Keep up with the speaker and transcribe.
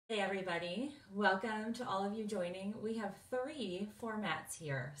Hey everybody, welcome to all of you joining. We have 3 formats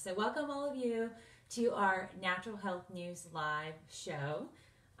here. So welcome all of you to our Natural Health News Live show.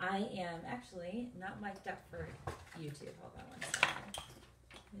 I am actually not mic'd up for YouTube. Hold on one second.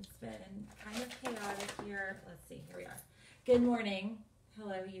 It's been kind of chaotic here. Let's see, here we are. Good morning.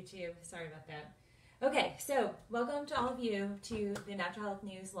 Hello YouTube, sorry about that. Okay, so welcome to all of you to the Natural Health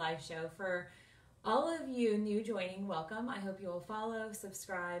News Live show. For all of you new joining, welcome. I hope you will follow,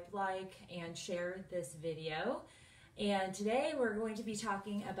 subscribe, like, and share this video. And today we're going to be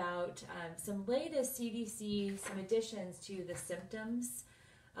talking about some latest CDC, some additions to the symptoms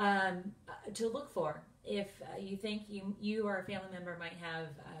to look for if you think you or a family member might have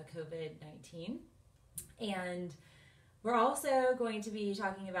COVID-19. And we're also going to be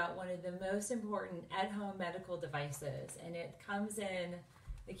talking about one of the most important at-home medical devices, and it comes in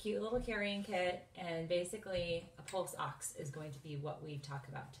a cute little carrying kit, and basically a pulse ox is going to be what we talk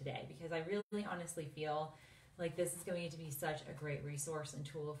about today, because I really honestly feel like this is going to be such a great resource and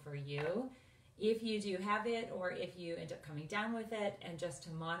tool for you if you do have it, or if you end up coming down with it, and just to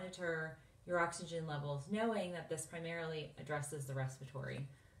monitor your oxygen levels, knowing that this primarily addresses the respiratory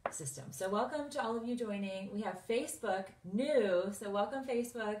system. So welcome to all of you joining. We have Facebook new, so welcome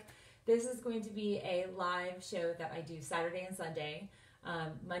Facebook. This is going to be a live show that I do Saturday and Sunday.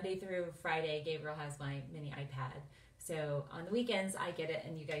 Monday through Friday, Gabriel has my mini iPad. So on the weekends, I get it,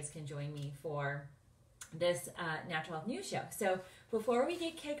 and you guys can join me for this Natural Health News show. So before we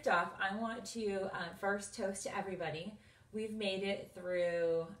get kicked off, I want to first toast to everybody. We've made it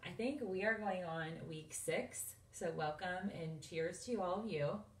through, I think we are going on week 6. So welcome and cheers to all of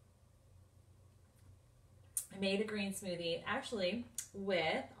you. I made a green smoothie actually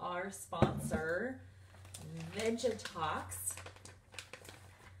with our sponsor, Vegetox.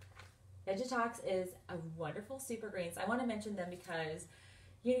 Vegetox is a wonderful super greens. I want to mention them because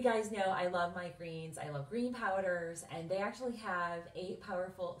you guys know I love my greens. I love green powders, and they actually have 8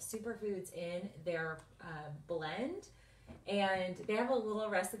 powerful superfoods in their blend, and they have a little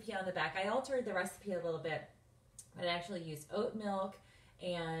recipe on the back. I altered the recipe a little bit, but I actually used oat milk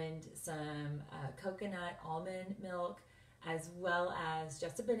and some coconut almond milk, as well as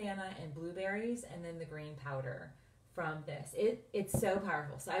just a banana and blueberries, and then the green powder from this. It's so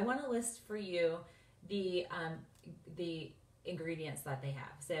powerful. So I want to list for you the ingredients that they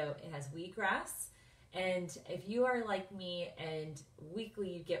have. So it has wheatgrass, and if you are like me and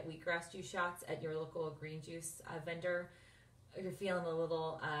weekly you get wheatgrass juice shots at your local green juice vendor, you're feeling a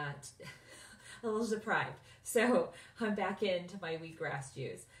little deprived. So I'm back into my wheatgrass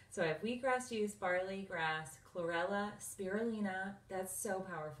juice. So I have wheatgrass juice, barley grass, chlorella, spirulina. That's so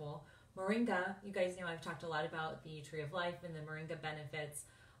powerful. Moringa, you guys know I've talked a lot about the tree of life and the moringa benefits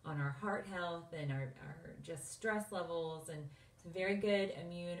on our heart health and our just stress levels, and it's a very good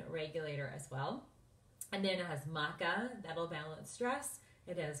immune regulator as well. And then it has maca, that'll balance stress.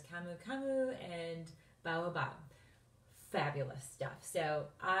 It has camu camu and baobab. Fabulous stuff. So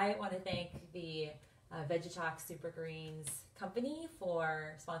I want to thank the Vegetox Super Greens company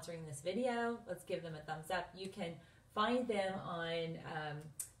for sponsoring this video. Let's give them a thumbs up. You can find them on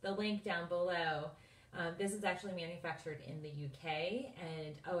the link down below. This is actually manufactured in the UK,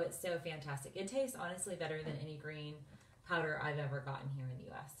 and oh, it's so fantastic. It tastes honestly better than any green powder I've ever gotten here in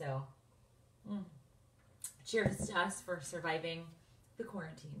the US. So cheers to us for surviving the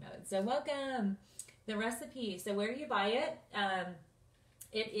quarantine mode. So welcome. The recipe. So where do you buy it?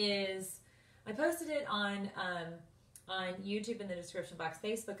 It is, I posted it on YouTube in the description box.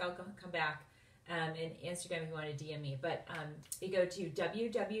 Facebook, I'll come back. And Instagram if you want to DM me. But you go to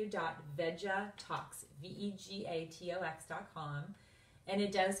www.vegatox.com, and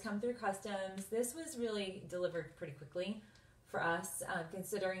it does come through customs. This was really delivered pretty quickly for us,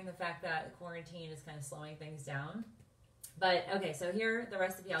 considering the fact that quarantine is kind of slowing things down. But okay, so here the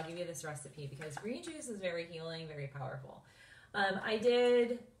recipe. I'll give you this recipe because green juice is very healing, very powerful. I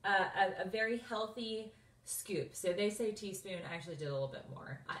did a very healthy scoop. So they say teaspoon. I actually did a little bit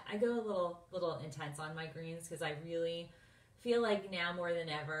more. I go a little intense on my greens because I really feel like now more than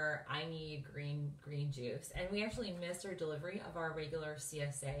ever I need green juice. And we actually missed our delivery of our regular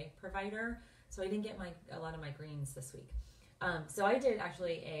CSA provider, so I didn't get a lot of my greens this week. So I did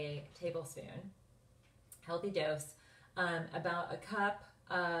actually a tablespoon, healthy dose, about a cup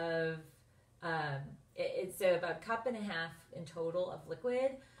of it's about a cup and a half in total of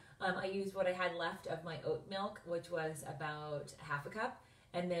liquid. I used what I had left of my oat milk, which was about half a cup,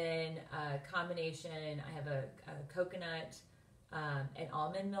 and then a combination. I have a coconut and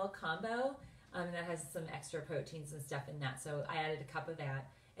almond milk combo, and that has some extra proteins and stuff in that. So I added a cup of that,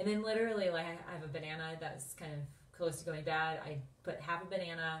 and then literally, like I have a banana that's kind of close to going bad, I put half a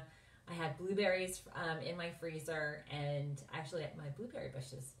banana. I had blueberries in my freezer, and actually my blueberry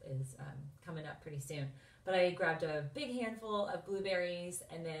bush is coming up pretty soon. But I grabbed a big handful of blueberries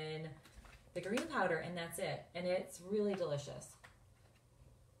and then the green powder, and that's it. And it's really delicious.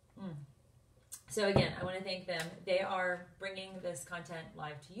 So again, I want to thank them. They are bringing this content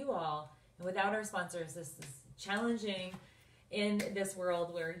live to you all. And without our sponsors, this is challenging in this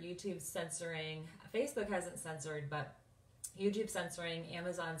world where YouTube's censoring. Facebook hasn't censored, but YouTube's censoring.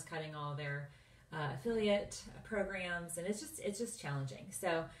 Amazon's cutting all their affiliate programs, and it's just challenging.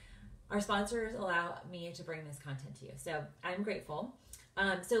 So our sponsors allow me to bring this content to you. So I'm grateful.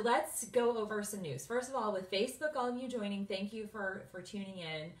 So let's go over some news. First of all, with Facebook, all of you joining, thank you for tuning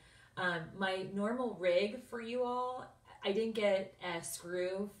in. My normal rig for you all, I didn't get a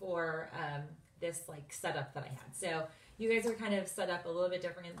screw for this like setup that I had. So you guys are kind of set up a little bit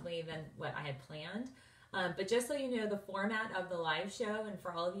differently than what I had planned. But just so you know, the format of the live show, and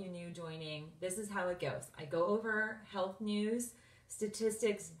for all of you new joining, this is how it goes. I go over health news,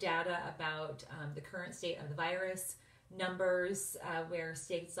 statistics, data about the current state of the virus, numbers, where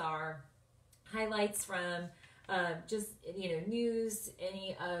states are, highlights from just, news,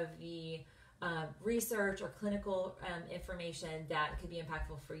 any of the research or clinical information that could be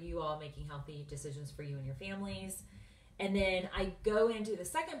impactful for you all making healthy decisions for you and your families. And then I go into the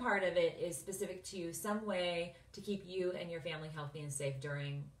second part of it is specific to some way to keep you and your family healthy and safe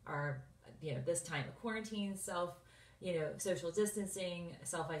during our, this time of quarantine, social distancing,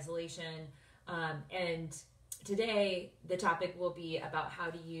 self-isolation. And today the topic will be about how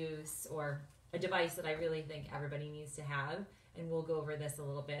to use, or a device that I really think everybody needs to have. And we'll go over this a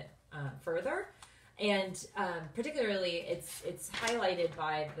little bit further. And particularly it's highlighted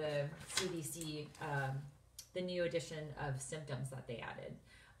by the CDC, the new edition of symptoms that they added.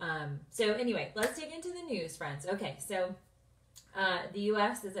 So anyway, let's dig into the news, friends. Okay, so the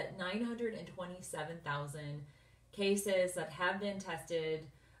U.S. is at 927,000 cases that have been tested,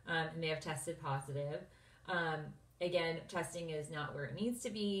 and they have tested positive. Again, testing is not where it needs to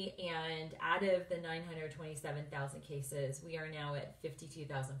be, and out of the 927,000 cases, we are now at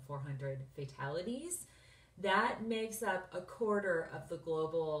 52,400 fatalities. That makes up a quarter of the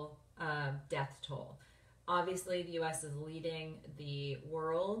global death toll. Obviously, the U.S. is leading the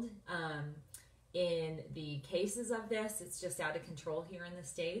world in the cases of this. It's just out of control here in the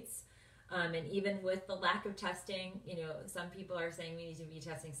States. And even with the lack of testing, some people are saying we need to be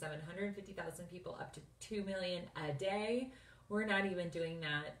testing 750,000 people up to 2 million a day. We're not even doing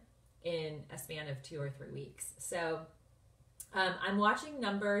that in a span of 2 or 3 weeks. So I'm watching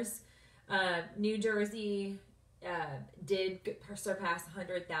numbers. New Jersey did surpass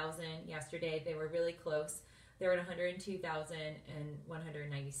 100,000 yesterday. They were really close. They're at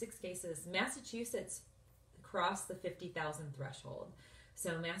 102,196 cases. Massachusetts crossed the 50,000 threshold.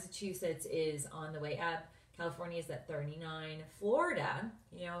 So Massachusetts is on the way up. California is at 39. Florida,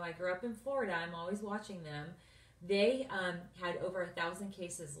 I grew up in Florida. I'm always watching them. They had over 1,000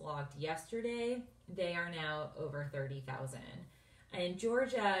 cases logged yesterday. They are now over 30,000. And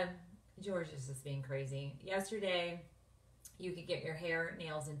Georgia's just being crazy. Yesterday, you could get your hair and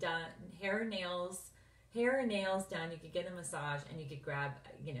nails done. You could get a massage, and you could grab,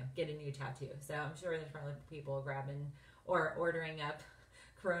 get a new tattoo. So I'm sure there's probably people grabbing or ordering up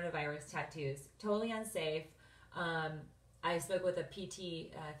coronavirus tattoos. Totally unsafe. I spoke with a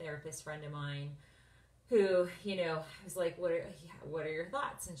PT therapist friend of mine who, was like, what are your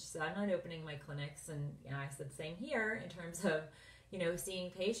thoughts? And she said, I'm not opening my clinics. And I said, same here in terms of, seeing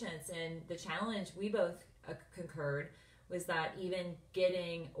patients. And the challenge we both concurred was that even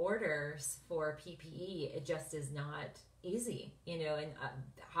getting orders for PPE, it just is not easy, and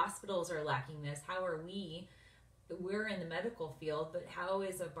hospitals are lacking this. How are we're in the medical field, but how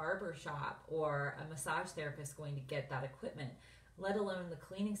is a barber shop or a massage therapist going to get that equipment, let alone the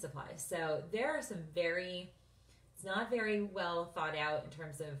cleaning supplies? So there are some it's not very well thought out in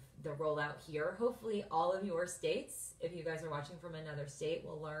terms of the rollout here. Hopefully all of your states, if you guys are watching from another state,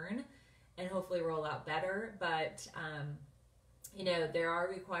 will learn and hopefully roll out better. But, there are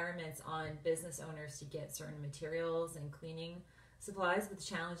requirements on business owners to get certain materials and cleaning supplies, but the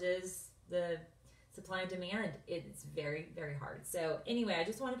challenge is the supply and demand. It's very, very hard. So anyway, I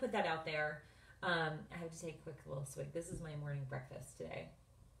just want to put that out there. I have to take a quick little swig. This is my morning breakfast today.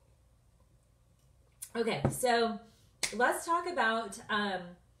 Okay, so let's talk about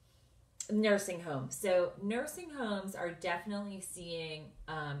nursing homes. So nursing homes are definitely seeing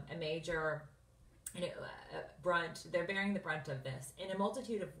a major brunt. They're bearing the brunt of this in a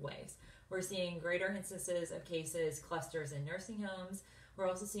multitude of ways. We're seeing greater instances of cases, clusters in nursing homes. We're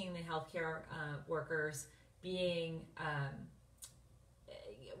also seeing the healthcare workers being,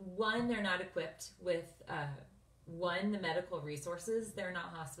 one, they're not equipped with, the medical resources. They're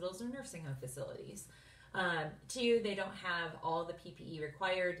not hospitals or nursing home facilities. Two, they don't have all the PPE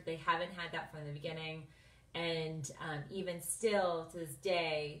required. They haven't had that from the beginning. And even still to this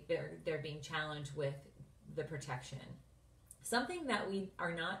day, they're being challenged with the protection. Something that we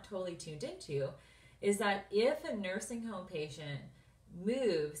are not totally tuned into is that if a nursing home patient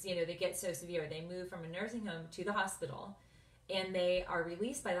moves, they get so severe, they move from a nursing home to the hospital and they are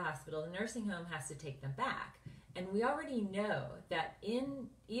released by the hospital, the nursing home has to take them back. And we already know that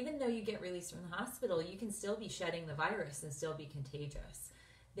even though you get released from the hospital, you can still be shedding the virus and still be contagious.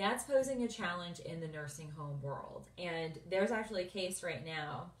 That's posing a challenge in the nursing home world. And there's actually a case right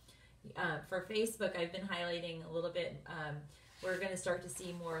now. For Facebook, I've been highlighting a little bit. We're going to start to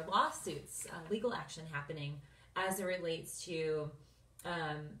see more lawsuits, legal action happening as it relates to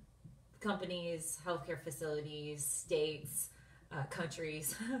companies, healthcare facilities, states,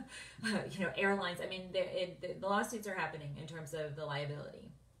 countries, airlines. I mean, the lawsuits are happening in terms of the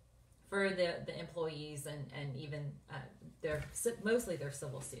liability for the employees and even mostly their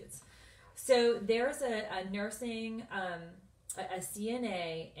civil suits. So there's a nursing, a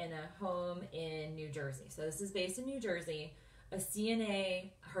CNA in a home in New Jersey. So this is based in New Jersey. A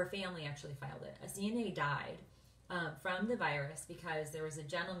CNA, her family actually filed it. A CNA died from the virus because there was a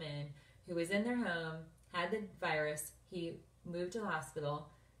gentleman who was in their home, had the virus. He moved to the hospital,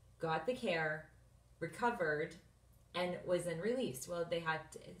 got the care, recovered, and was then released. Well, they had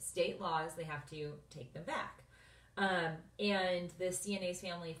state laws, they have to take them back. And the CNA's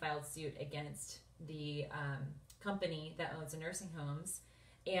family filed suit against the company that owns the nursing homes,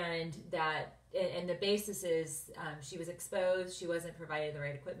 and the basis is she was exposed, she wasn't provided the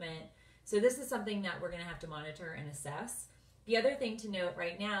right equipment. So this is something that we're going to have to monitor and assess. The other thing to note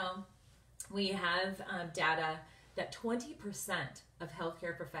right now, we have data that 20% of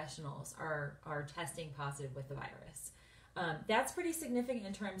healthcare professionals are testing positive with the virus. That's pretty significant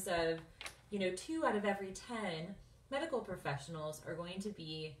in terms of, 2 out of every 10 medical professionals are going to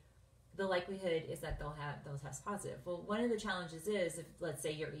be, the likelihood is that they'll test positive. Well, one of the challenges is, if let's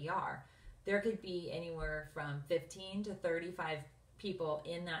say you're ER, there could be anywhere from 15 to 35 people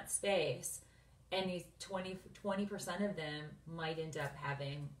in that space, and these 20% of them might end up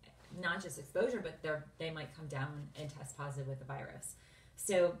having not just exposure, but they might come down and test positive with the virus.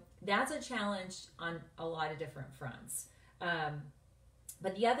 So that's a challenge on a lot of different fronts.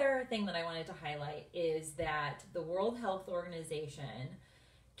 But the other thing that I wanted to highlight is that the World Health Organization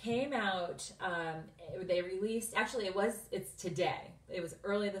came out, they released, actually it's today, it was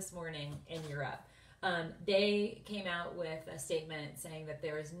early this morning in Europe. They came out with a statement saying that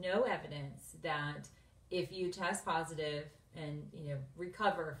there is no evidence that if you test positive and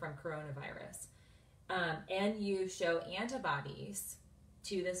recover from coronavirus, and you show antibodies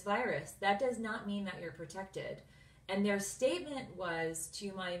to this virus, that does not mean that you're protected. And their statement was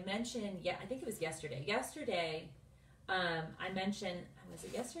to my mention, I think it was yesterday. Yesterday, I mentioned, was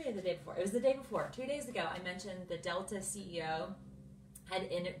it yesterday or the day before? It was the day before. 2 days ago, I mentioned the Delta CEO had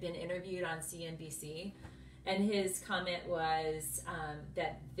been interviewed on CNBC, and his comment was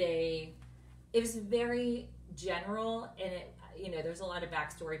that it was very general, and there's a lot of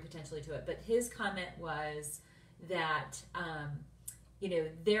backstory potentially to it, but his comment was that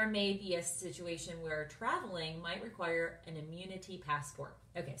there may be a situation where traveling might require an immunity passport.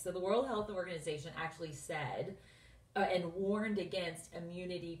 Okay, so the World Health Organization actually said and warned against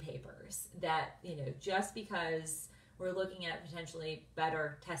immunity papers, that just because we're looking at potentially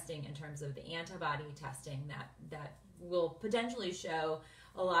better testing in terms of the antibody testing that will potentially show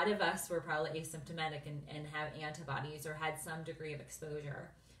a lot of us were probably asymptomatic and have antibodies or had some degree of exposure,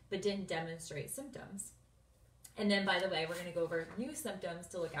 but didn't demonstrate symptoms. And then, by the way, we're going to go over new symptoms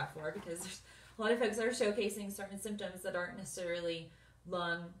to look out for, because there's a lot of folks that are showcasing certain symptoms that aren't necessarily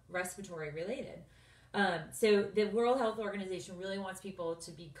lung respiratory related. So the World Health Organization really wants people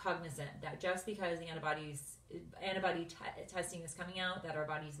to be cognizant that just because the antibody testing is coming out, that our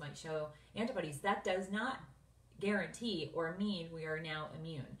bodies might show antibodies, that does not guarantee or mean we are now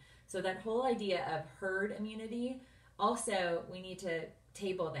immune. So that whole idea of herd immunity, also we need to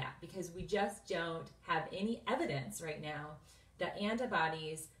table that, because we just don't have any evidence right now that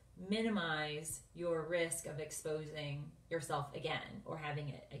antibodies minimize your risk of exposing yourself again or having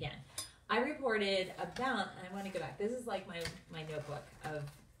it again. I reported about, I want to go back, this is like my notebook of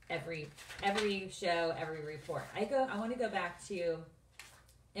every show, every report. I want to go back to,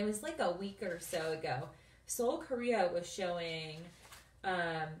 it was like a week or so ago. Seoul, Korea was showing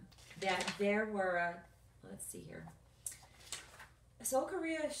that there were, let's see here. Seoul,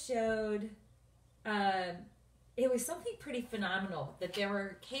 Korea showed it was something pretty phenomenal that there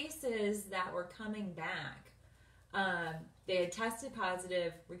were cases that were coming back. They had tested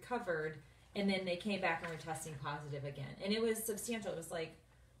positive, recovered, and then they came back and were testing positive again. And it was substantial. It was like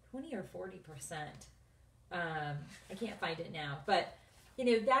 20 or 40%. I can't find it now. But, you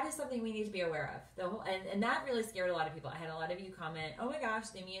know, that is something we need to be aware of. The whole, and that really scared a lot of people. I had a lot of you comment, oh my gosh,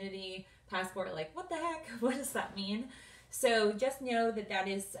 the immunity passport, like, what the heck? What does that mean? So just know that that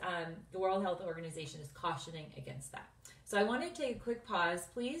is, the World Health Organization is cautioning against that. So I want to take a quick pause.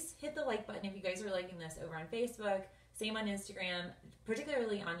 Please hit the like button if you guys are liking this over on Facebook. Same on Instagram,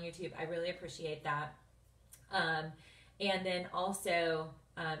 particularly on YouTube. I really appreciate that. And then also,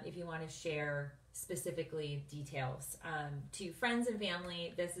 if you want to share specifically details to friends and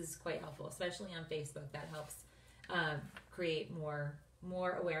family, this is quite helpful, especially on Facebook. That helps create more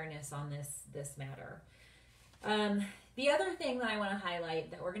awareness on this matter. The other thing that I want to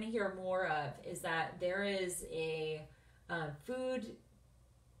highlight that we're going to hear more of is that there is a food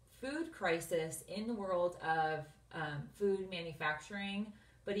crisis in the world of food manufacturing,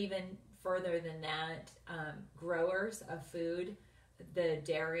 but even further than that, growers of food, the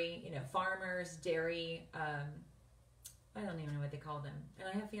dairy, you know, farmers, dairy, I don't even know what they call them. And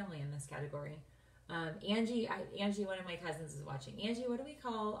I have family in this category. Angie, one of my cousins is watching. Angie, what do we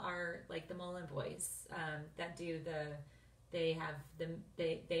call our, like the Mullen boys that do they have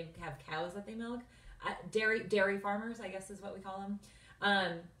cows that they milk? Dairy farmers, I guess is what we call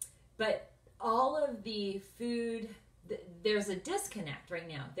them. But all of the food, there's a disconnect right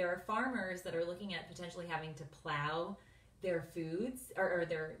now. There are farmers that are looking at potentially having to plow their foods or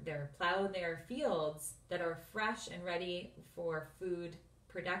plow their fields that are fresh and ready for food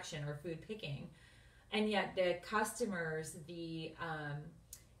production or food picking. And yet the customers, the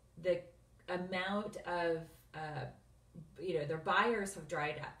amount of, their buyers have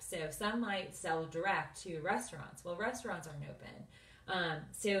dried up. So some might sell direct to restaurants. Well, restaurants aren't open.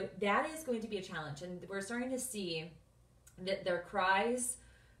 So that is going to be a challenge. And we're starting to see that their cries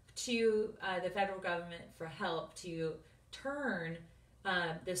to the federal government for help to turn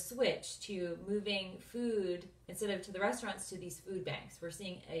the switch to moving food instead of to the restaurants to these food banks. We're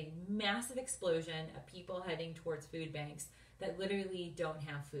seeing a massive explosion of people heading towards food banks that literally don't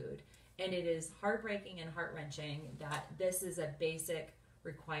have food. And it is heartbreaking and heart-wrenching that this is a basic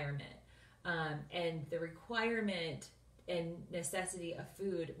requirement. And the requirement and necessity of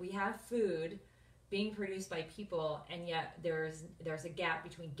food, we have food being produced by people, and yet there's a gap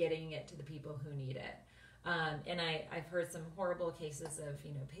between getting it to the people who need it. And I've heard some horrible cases of,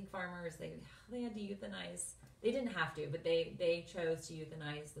 pig farmers, they had to euthanize. They didn't have to, but they chose to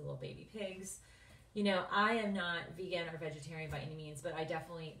euthanize the little baby pigs. I am not vegan or vegetarian by any means, but I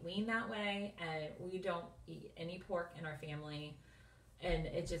definitely lean that way, and we don't eat any pork in our family, and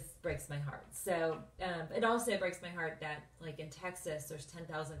it just breaks my heart. So it also breaks my heart that, like in Texas, there's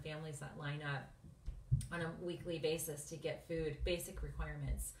 10,000 families that line up on a weekly basis to get food, basic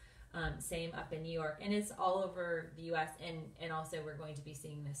requirements. Same up in New York, and it's all over the U.S. and also we're going to be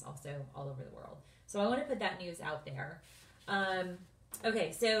seeing this also all over the world. So I want to put that news out there.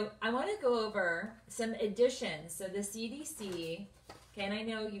 Okay, so I want to go over some additions. So the CDC, okay, and I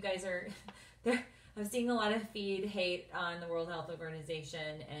know you guys are there. I'm seeing a lot of feed hate on the World Health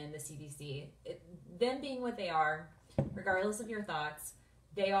Organization and the CDC. Them being what they are, regardless of your thoughts,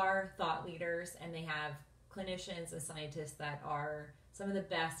 they are thought leaders, and they have clinicians and scientists that are some of the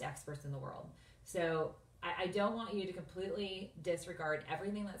best experts in the world. So I don't want you to completely disregard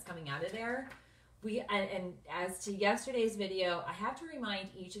everything that's coming out of there. And as to yesterday's video, I have to remind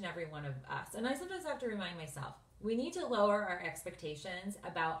each and every one of us, and I sometimes have to remind myself, we need to lower our expectations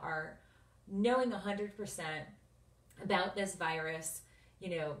about our knowing 100% about this virus.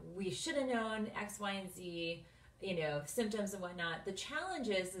 We should have known X, Y, and Z, symptoms and whatnot. The challenge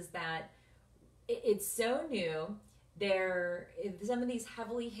is that it's so new. Some of these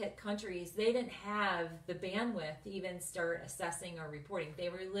heavily hit countries, they didn't have the bandwidth to even start assessing or reporting. They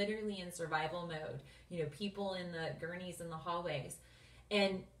were literally in survival mode, people in the gurneys in the hallways.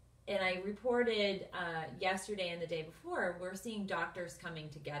 And I reported yesterday and the day before, we're seeing doctors coming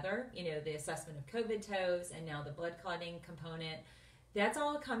together, the assessment of COVID toes and now the blood clotting component. That's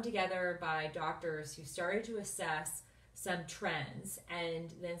all come together by doctors who started to assess some trends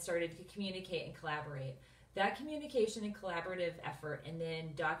and then started to communicate and collaborate. That communication and collaborative effort, and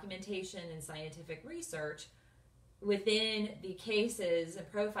then documentation and scientific research within the cases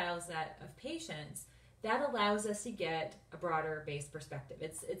and profiles of patients, that allows us to get a broader based perspective.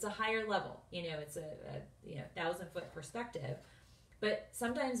 It's a higher level, it's a 1,000-foot perspective, but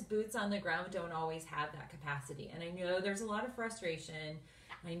sometimes boots on the ground don't always have that capacity. And I know there's a lot of frustration,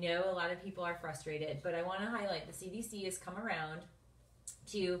 I know a lot of people are frustrated, but I want to highlight the CDC has come around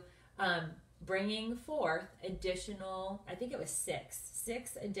to bringing forth additional, I think it was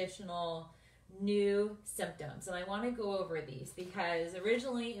six additional new symptoms. And I want to go over these because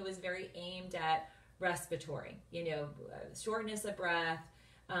originally it was very aimed at respiratory, shortness of breath,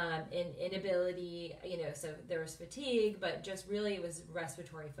 inability, so there was fatigue, but just really it was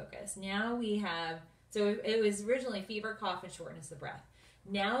respiratory focus. Now we have, so it was originally fever, cough, and shortness of breath.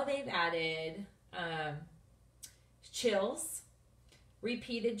 Now they've added chills,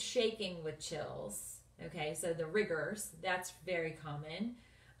 repeated shaking with chills. Okay, so the rigors, that's very common.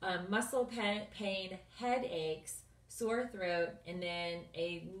 Muscle pain, headaches, sore throat, and then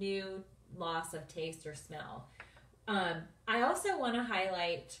a new loss of taste or smell. I also want to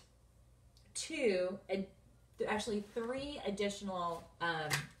highlight three additional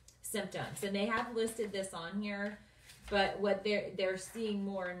symptoms, and they have listed this on here. But what they're seeing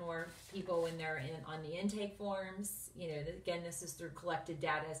more and more people when they're on the intake forms, again, this is through collected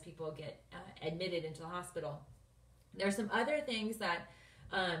data as people get admitted into the hospital. There's some other things that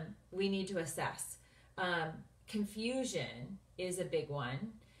we need to assess. Confusion is a big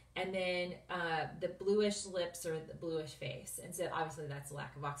one. And then the bluish lips or the bluish face. And so obviously that's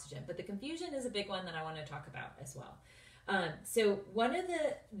lack of oxygen. But the confusion is a big one that I want to talk about as well. So one of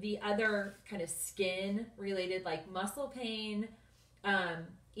the other kind of skin related, like muscle pain,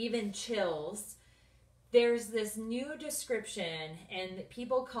 even chills, there's this new description and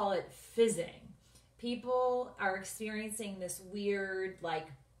people call it fizzing. People are experiencing this weird, like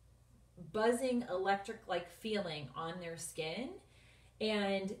buzzing electric like feeling on their skin.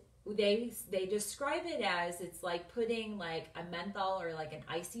 And they describe it as it's like putting like a menthol or like an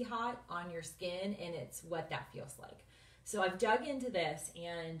icy hot on your skin, and it's what that feels like. So I've dug into this,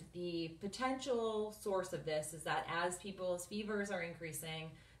 and the potential source of this is that as people's fevers are increasing,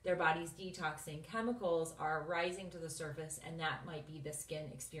 their body's detoxing, chemicals are rising to the surface, and that might be the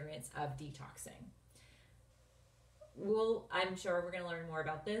skin experience of detoxing. I'm sure we're going to learn more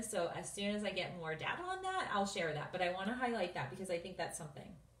about this, so as soon as I get more data on that, I'll share that. But I want to highlight that because I think that's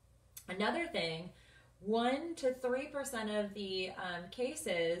something. Another thing, 1 to 3% of the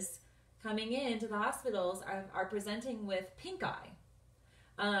cases coming into the hospitals are presenting with pink eye.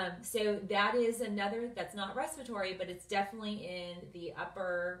 So that is another, that's not respiratory, but it's definitely in the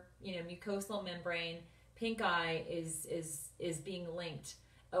upper, mucosal membrane. Pink eye is being linked,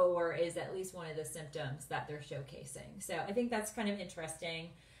 or is at least one of the symptoms that they're showcasing. So I think that's kind of interesting.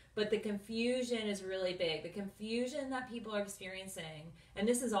 But the confusion is really big. The confusion that people are experiencing, and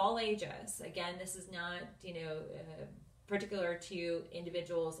this is all ages. Again, this is not, particular to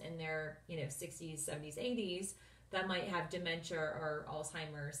individuals in their, 60s, 70s, 80s that might have dementia or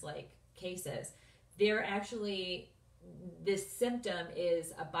Alzheimer's like cases. They're actually, this symptom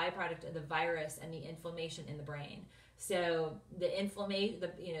is a byproduct of the virus and the inflammation in the brain. So the inflammation,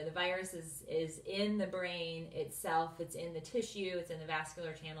 the virus is in the brain itself. It's in the tissue. It's in the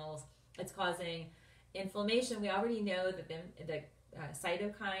vascular channels. It's causing inflammation. We already know that the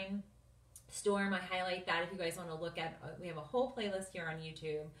cytokine storm. I highlight that if you guys want to look at. We have a whole playlist here on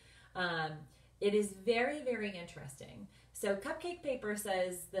YouTube. It is very, very interesting. So Cupcake Paper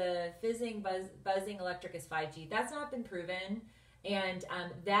says the fizzing, buzzing electric is 5G. That's not been proven. And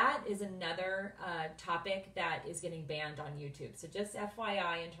that is another topic that is getting banned on YouTube. So just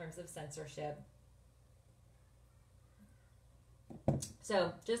FYI in terms of censorship.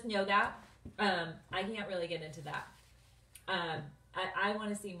 So just know that. I can't really get into that. I want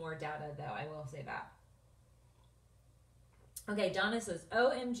to see more data, though. I will say that. Okay, Donna says,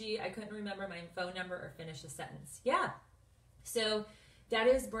 OMG, I couldn't remember my phone number or finish a sentence. Yeah. So that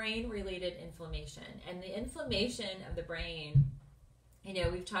is brain-related inflammation. And the inflammation of the brain,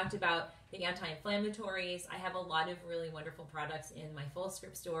 we've talked about the anti-inflammatories. I have a lot of really wonderful products in my full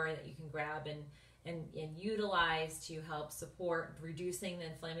script store that you can grab and utilize to help support reducing the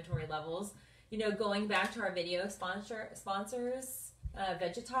inflammatory levels. Going back to our video sponsors,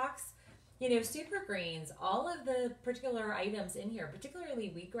 Vegetox, super greens, all of the particular items in here,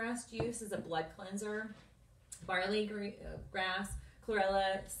 particularly wheatgrass juice is a blood cleanser, barley grass,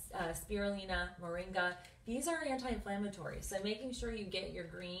 chlorella, spirulina, moringa. These are anti-inflammatory. So making sure you get your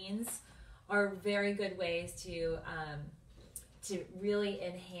greens are very good ways to really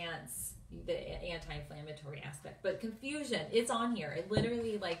enhance the anti-inflammatory aspect. But confusion, it's on here. It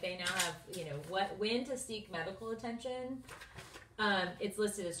literally, they now have, when to seek medical attention. It's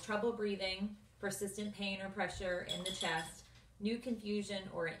listed as trouble breathing, persistent pain or pressure in the chest, new confusion,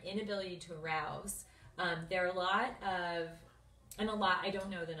 or an inability to arouse. There are a lot, I don't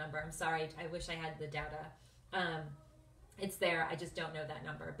know the number. I'm sorry. I wish I had the data. It's there. I just don't know that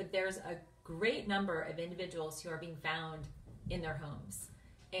number. But there's a great number of individuals who are being found in their homes,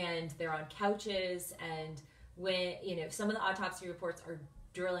 and they're on couches. And when, some of the autopsy reports are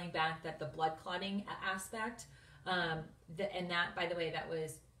drilling back that the blood clotting aspect, and that, by the way, that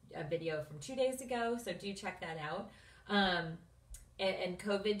was a video from 2 days ago, so do check that out. And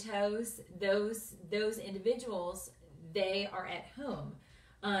COVID toes, those individuals, they are at home.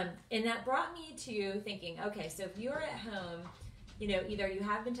 And that brought me to thinking, okay, so if you're at home, either you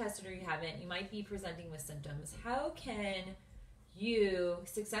have been tested or you haven't, you might be presenting with symptoms. How can you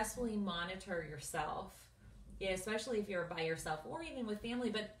successfully monitor yourself, especially if you're by yourself or even with family?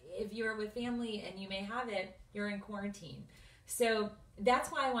 But if you're with family and you may have it, you're in quarantine. So that's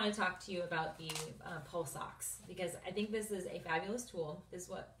why I want to talk to you about the Pluse Ox, because I think this is a fabulous tool. This is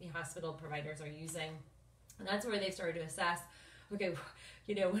what the hospital providers are using. And that's where they've started to assess, okay,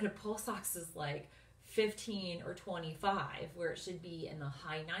 when a Pluse Ox is like 15 or 25, where it should be in the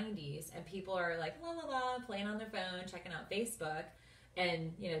high 90s, and people are like, la la la, playing on their phone, checking out Facebook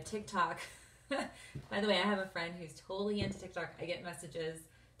and, TikTok. By the way, I have a friend who's totally into TikTok. I get messages,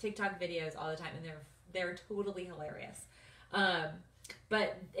 TikTok videos all the time, and they're totally hilarious.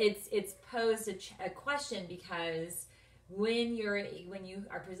 But it's posed a question, because when you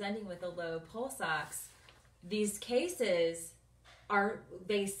are presenting with a low Pluse Ox, these cases are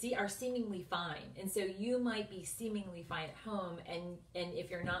seemingly fine, and so you might be seemingly fine at home, and if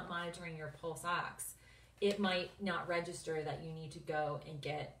you're not monitoring your Pluse Ox, it might not register that you need to go and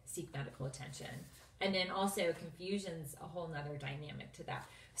seek medical attention. And then also confusion's a whole nother dynamic to that.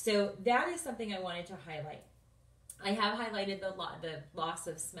 So that is something I wanted to highlight. I have highlighted the loss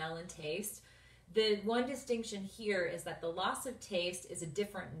of smell and taste. The one distinction here is that the loss of taste is a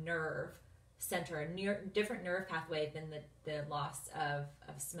different nerve center, different nerve pathway than the loss of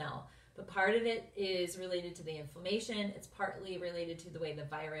smell. But part of it is related to the inflammation. It's partly related to the way the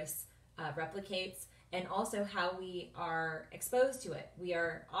virus replicates, and also how we are exposed to it. We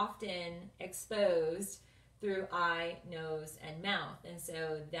are often exposed through eye, nose, and mouth. And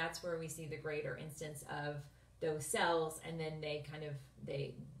so that's where we see the greater instance of those cells, and then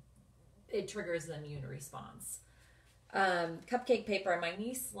it triggers the immune response. Cupcake paper. My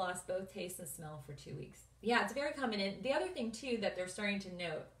niece lost both taste and smell for 2 weeks. Yeah, it's very common. And the other thing too that they're starting to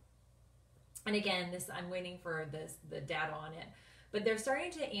note, and again, I'm waiting for the data on it, but they're starting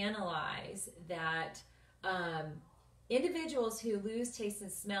to analyze that individuals who lose taste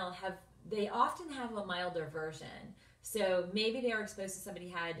and smell they often have a milder version. So maybe they were exposed to somebody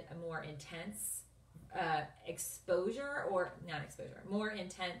who had a more intense more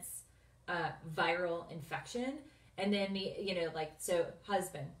intense viral infection, and then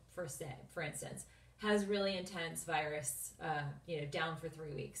husband for instance has really intense virus, down for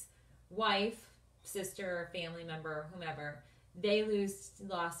 3 weeks. Wife, sister, family member, whomever, they lose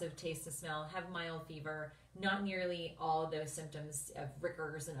loss of taste and smell, have mild fever, not nearly all of those symptoms of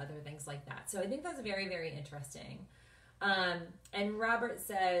Rickers and other things like that. So I think that's very, very interesting. And Robert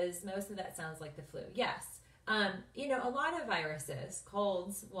says, most of that sounds like the flu. Yes. A lot of viruses,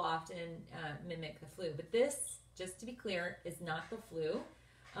 colds, will often mimic the flu. But this, just to be clear, is not the flu.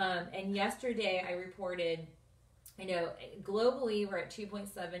 And yesterday I reported, globally we're at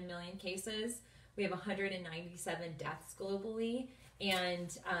 2.7 million cases. We have 197 deaths globally.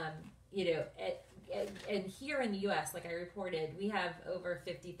 And, and here in the U.S., like I reported, we have over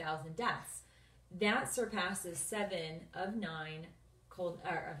 50,000 deaths. That surpasses 7 of 9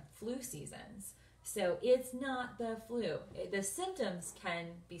 flu seasons. So it's not the flu. The symptoms can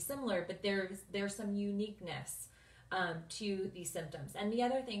be similar, but there's some uniqueness to these symptoms. And the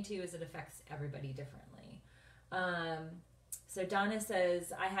other thing too is it affects everybody differently. So Donna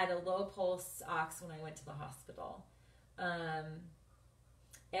says, I had a low Pluse Ox when I went to the hospital. And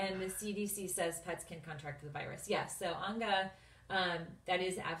the CDC says pets can contract the virus. Yes, so Anga, that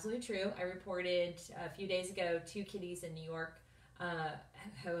is absolutely true. I reported a few days ago 2 kitties in New York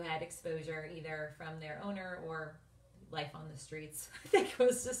who had exposure either from their owner or life on the streets. I think it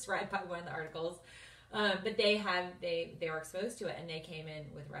was described by one of the articles. But they were exposed to it, and they came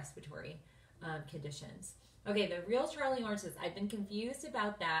in with respiratory conditions. Okay, the real Charlie Orange says, I've been confused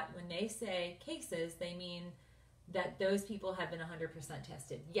about that. When they say cases, they mean that those people have been 100%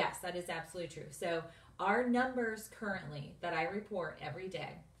 tested. Yes, that is absolutely true. So our numbers currently that I report every day,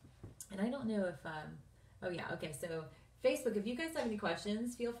 and I don't know if, so Facebook, if you guys have any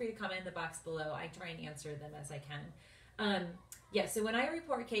questions, feel free to comment in the box below. I try and answer them as I can. So when I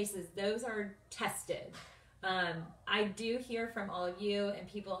report cases, those are tested. I do hear from all of you and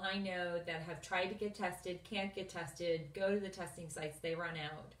people I know that have tried to get tested, can't get tested, go to the testing sites, they run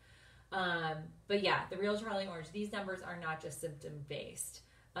out. But yeah, the real Charlie Orange, these numbers are not just symptom based.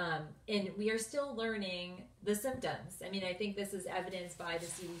 And we are still learning the symptoms. I mean, I think this is evidenced by the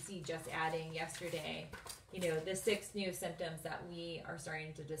CDC just adding yesterday, the 6 new symptoms that we are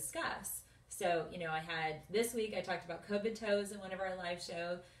starting to discuss. So, I had this week, I talked about COVID toes in one of our live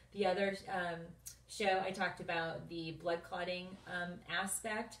shows. The other show, I talked about the blood clotting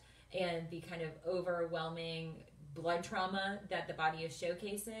aspect and the kind of overwhelming blood trauma that the body is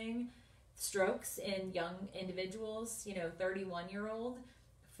showcasing. Strokes in young individuals, 31-year-old,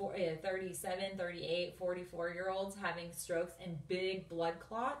 37, 38, 44-year-olds having strokes and big blood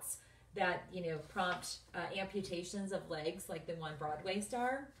clots that, prompt amputations of legs like the one Broadway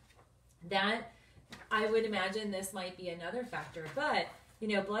star. That, I would imagine this might be another factor. But,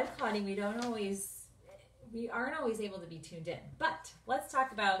 blood clotting, we aren't always able to be tuned in. But let's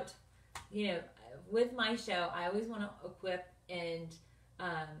talk about, with my show, I always want to equip and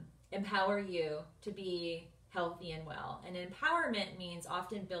empower you to be healthy and well. And empowerment means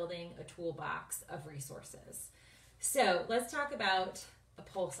often building a toolbox of resources. So let's talk about a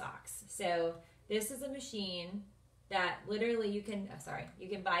Pluse Ox. So this is a machine that literally you can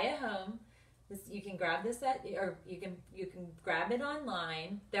buy at home. You can grab this or you can grab it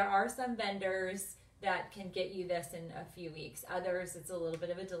online. There are some vendors that can get you this in a few weeks. Others, it's a little bit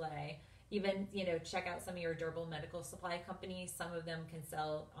of a delay. Even, check out some of your durable medical supply companies. Some of them can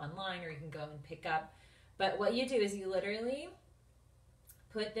sell online or you can go and pick up. But what you do is you literally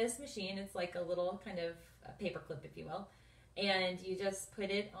put this machine, it's like a little kind of a paper clip, if you will, and you just put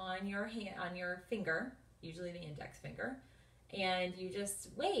it on your hand, on your finger, usually the index finger, and you just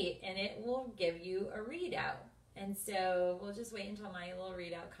wait and it will give you a readout. And so we'll just wait until my little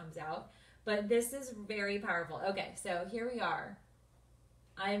readout comes out. But this is very powerful. Okay, so here we are.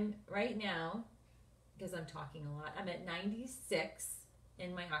 I'm right now, because I'm talking a lot, I'm at 96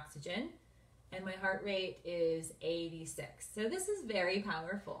 in my oxygen, and my heart rate is 86. So this is very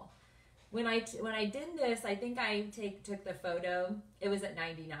powerful. When I did this, I think I took the photo. It was at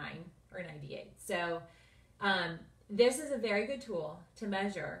 99 or 98. So this is a very good tool to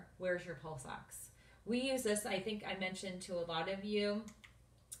measure where's your pulse ox. We use this, I think I mentioned to a lot of you,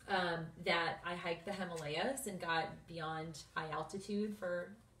 that I hiked the Himalayas and got beyond high altitude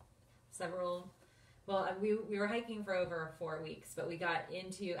for several, we were hiking for over 4 weeks, but we got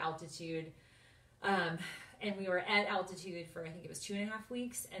into altitude, and we were at altitude for, I think it was 2.5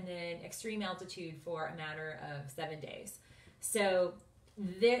 weeks, and then extreme altitude for a matter of 7 days. So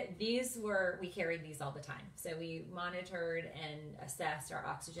we carried these all the time. So we monitored and assessed our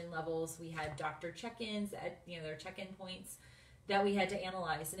oxygen levels. We had doctor check-ins at, their check-in points that we had to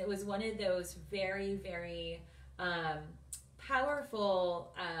analyze. And it was one of those very, very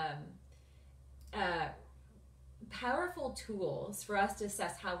powerful tools for us to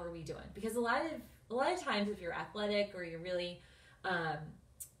assess how are we doing. Because a lot of times if you're athletic or you're really,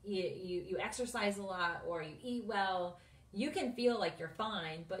 you exercise a lot or you eat well, you can feel like you're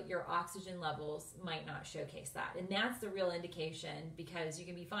fine, but your oxygen levels might not showcase that. And that's the real indication, because you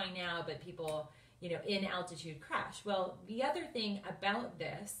can be fine now, but people, in altitude crash. Well, the other thing about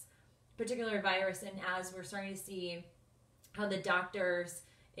this particular virus, and as we're starting to see how the doctors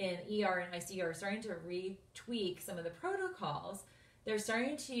in ER and ICU are starting to retweak some of the protocols, they're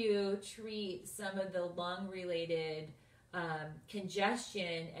starting to treat some of the lung-related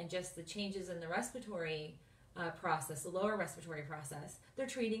congestion and just the changes in the respiratory process, the lower respiratory process. They're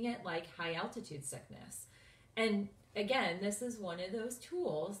treating it like high altitude sickness. And again, this is one of those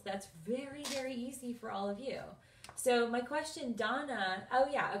tools that's very, very easy for all of you. So my question, Donna,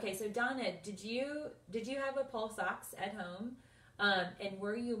 so Donna, did you have a Pluse Ox at home? And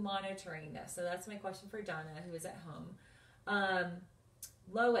were you monitoring this? So that's my question for Donna, who is at home.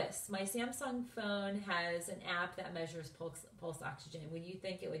 Lois, my Samsung phone has an app that measures pulse oxygen. Would you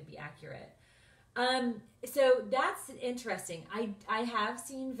think it would be accurate? So that's interesting. I have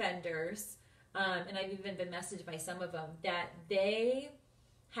seen vendors, and I've even been messaged by some of them, that they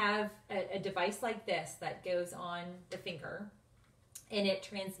have a device like this that goes on the finger and it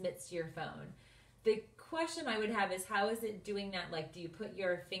transmits to your phone. The question I would have is, how is it doing that? Like, do you put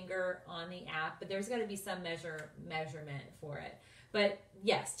your finger on the app? But there's got to be some measurement for it. But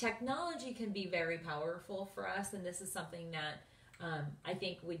yes, technology can be very powerful for us, and this is something that I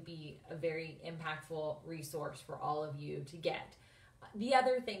think would be a very impactful resource for all of you to get. The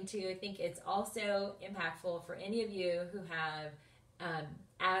other thing too, I think it's also impactful for any of you who have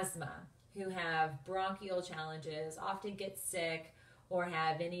asthma, who have bronchial challenges, often get sick, or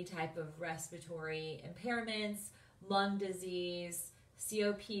have any type of respiratory impairments, lung disease,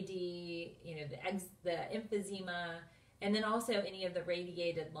 COPD, the emphysema, and then also any of the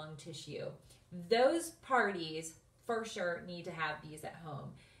radiated lung tissue. Those parties for sure need to have these at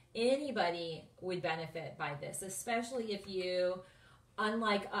home. Anybody would benefit by this, especially if you,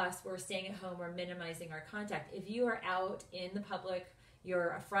 unlike us, we're staying at home, we're minimizing our contact. If you are out in the public, you're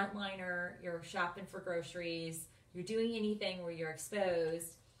a frontliner, you're shopping for groceries, you're doing anything where you're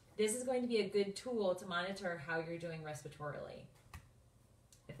exposed, this is going to be a good tool to monitor how you're doing respiratorily,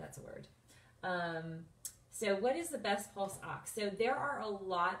 if that's a word. So what is the best pulse ox? So there are a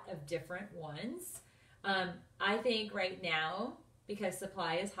lot of different ones. I think right now, because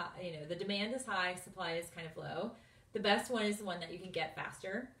supply is high, the demand is high, supply is kind of low, the best one is the one that you can get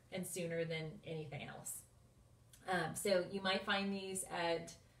faster and sooner than anything else. So you might find these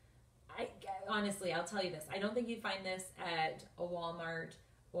at, honestly, I'll tell you this, I don't think you'd find this at a Walmart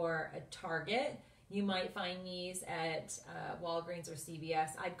or a Target. You might find these at Walgreens or CVS.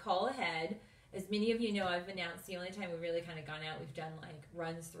 I'd call ahead. As many of you know, I've announced the only time we've really kind of gone out, we've done like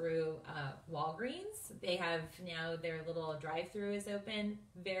runs through Walgreens. They have now their little drive-through is open.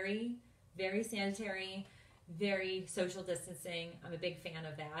 Very, very sanitary, very social distancing. I'm a big fan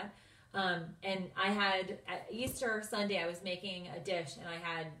of that. And I had, at Easter Sunday, I was making a dish and I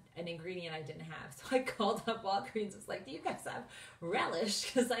had an ingredient I didn't have. So I called up Walgreens, was like, do you guys have relish?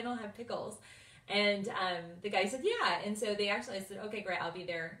 Because I don't have pickles. And the guy said, yeah. And so they actually, I said, okay, great, I'll be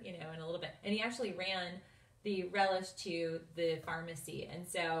there, in a little bit. And he actually ran the relish to the pharmacy. And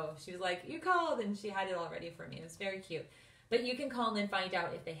so she was like, you called, and she had it all ready for me. It was very cute. But you can call and then find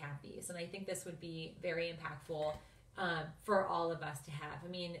out if they have these. And I think this would be very impactful for all of us to have. I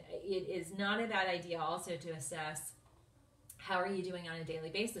mean, it is not a bad idea also to assess how are you doing on a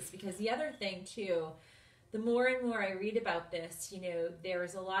daily basis. Because the other thing, too, the more and more I read about this,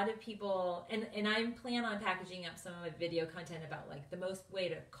 there's a lot of people, and I plan on packaging up some of my video content about like the most way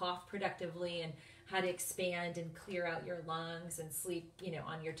to cough productively and how to expand and clear out your lungs and sleep,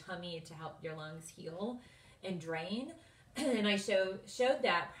 on your tummy to help your lungs heal and drain. And I showed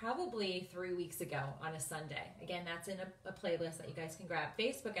that probably 3 weeks ago on a Sunday. Again, that's in a playlist that you guys can grab.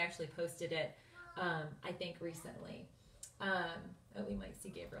 Facebook actually posted it, I think recently. We might see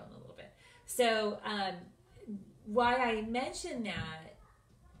Gabriel in a little bit. So, why I mention that,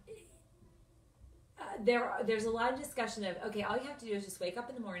 there's a lot of discussion of, okay, all you have to do is just wake up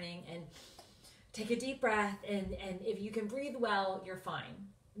in the morning and take a deep breath, and if you can breathe well, you're fine.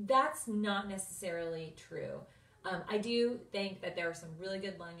 That's not necessarily true. I do think that there are some really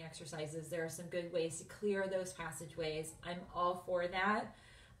good lung exercises. There are some good ways to clear those passageways. I'm all for that.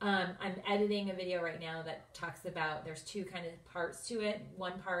 I'm editing a video right now that talks about, there's two kind of parts to it.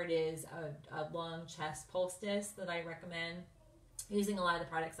 One part is a lung chest pulse test that I recommend using a lot of the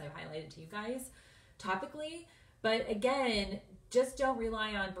products I've highlighted to you guys topically. But again, just don't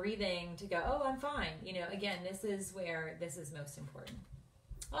rely on breathing to go, oh, I'm fine. Again, this is where this is most important.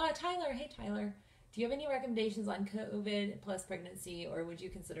 Tyler, hey Tyler. Do you have any recommendations on COVID plus pregnancy, or would you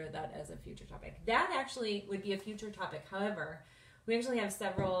consider that as a future topic? That actually would be a future topic. However, we actually have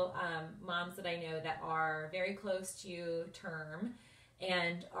several moms that I know that are very close to term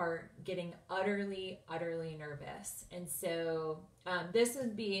and are getting utterly, utterly nervous. And so this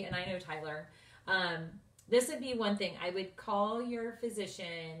would be, and I know Tyler, this would be one thing. I would call your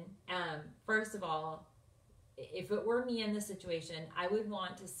physician. First of all, if it were me in this situation, I would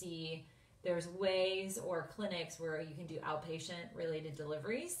want to see there's ways or clinics where you can do outpatient related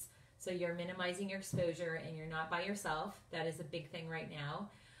deliveries. So you're minimizing your exposure and you're not by yourself. That is a big thing right now.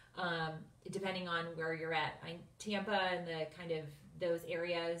 Depending on where you're at. Tampa and the kind of those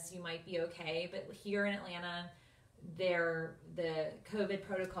areas, you might be okay. But here in Atlanta, the COVID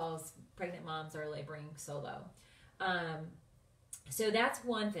protocols, pregnant moms are laboring solo. So that's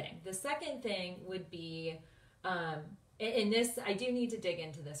one thing. The second thing would be, and this, I do need to dig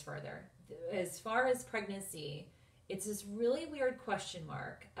into this further. As far as pregnancy, it's this really weird question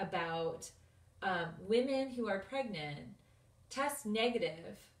mark about women who are pregnant test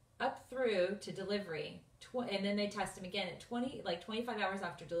negative up through to delivery, and then they test them again at 25 hours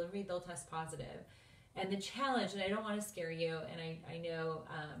after delivery, they'll test positive. And the challenge, and I don't want to scare you, and I know,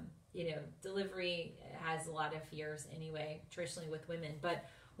 delivery has a lot of fears anyway, traditionally with women, but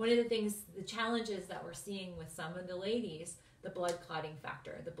one of the things, the challenges that we're seeing with some of the ladies, the blood clotting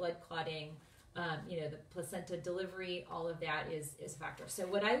factor, the blood clotting, the placenta delivery, all of that is a factor. So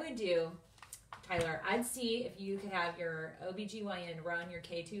what I would do, Tyler, I'd see if you could have your OBGYN run your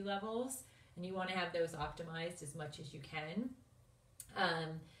K2 levels, and you want to have those optimized as much as you can,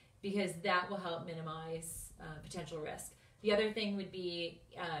 because that will help minimize potential risk. The other thing would be,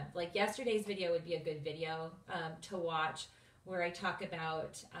 like yesterday's video would be a good video to watch, where I talk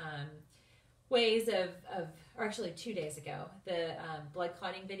about ways or actually 2 days ago, the blood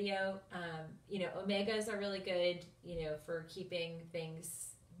clotting video. Omegas are really good, for keeping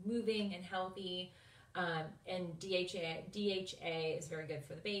things moving and healthy. And DHA is very good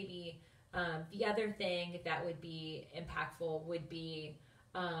for the baby. The other thing that would be impactful would be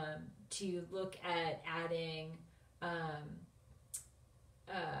to look at adding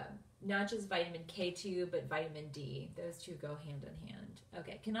not just vitamin K2, but vitamin D. Those two go hand in hand.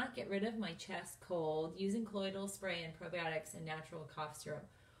 Okay, cannot get rid of my chest cold using colloidal spray and probiotics and natural cough syrup.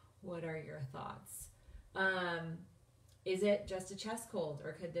 What are your thoughts? Is it just a chest cold,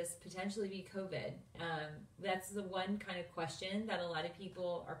 or could this potentially be COVID? That's the one kind of question that a lot of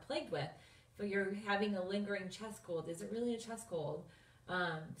people are plagued with. If you're having a lingering chest cold, is it really a chest cold?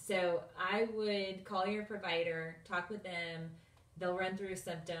 So I would call your provider, talk with them. They'll run through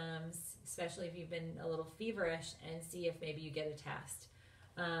symptoms, especially if you've been a little feverish, and see if maybe you get a test.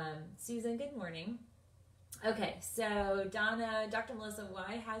 Susan, good morning. Okay, so Donna, Dr. Melissa,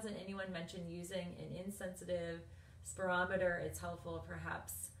 why hasn't anyone mentioned using an insensitive spirometer? It's helpful,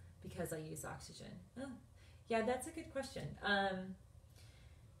 perhaps because I use oxygen. Oh, yeah, that's a good question. Dr.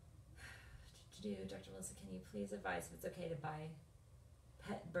 Melissa, can you please advise if it's okay to buy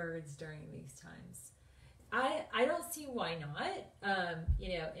pet birds during these times? I don't see why not.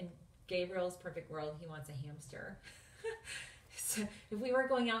 In Gabriel's perfect world, he wants a hamster. So if we were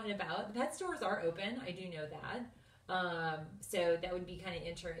going out and about, the pet stores are open. I do know that. So that would be kind of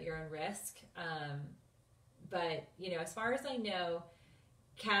enter at your own risk. But, as far as I know,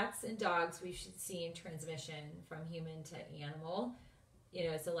 cats and dogs, we should see in transmission from human to animal.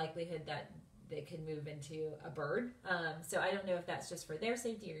 It's a likelihood that they could move into a bird. So I don't know if that's just for their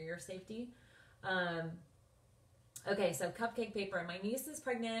safety or your safety. Okay, so cupcake paper. My niece is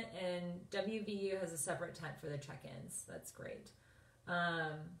pregnant, and WVU has a separate tent for the check-ins. That's great.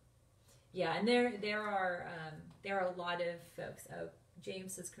 Yeah, and there are a lot of folks. Oh,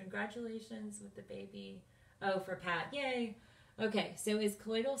 James says congratulations with the baby. Oh, for Pat, yay. Okay, so is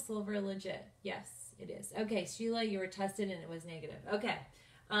colloidal silver legit? Yes, it is. Okay, Sheila, you were tested and it was negative. Okay,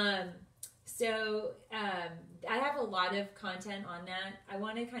 so I have a lot of content on that. I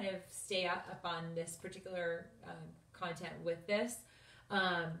want to kind of stay up on this particular content with this.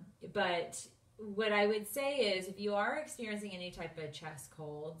 But what I would say is if you are experiencing any type of chest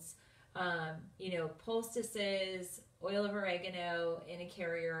colds, poultices, oil of oregano in a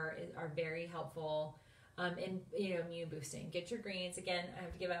carrier are very helpful. And immune boosting. Get your greens. Again, I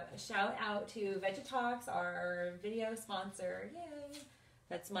have to give a shout out to Vegetalks, our video sponsor. Yay!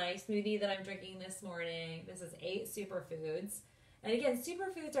 That's my smoothie that I'm drinking this morning. This is 8 superfoods. And again,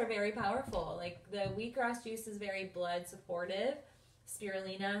 superfoods are very powerful. Like the wheatgrass juice is very blood supportive.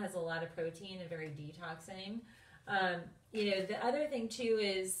 Spirulina has a lot of protein and very detoxing. The other thing too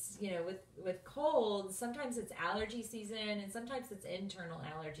is, with colds, sometimes it's allergy season and sometimes it's internal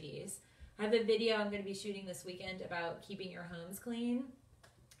allergies. I have a video I'm going to be shooting this weekend about keeping your homes clean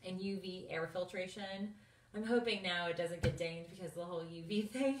and UV air filtration. I'm hoping now it doesn't get dinged because the whole UV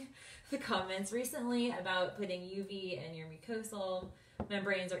thing, the comments recently about putting UV in your mucosal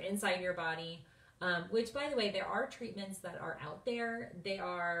membranes or inside your body, which, by the way, there are treatments that are out there. They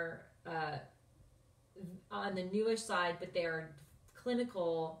are on the newish side, but they are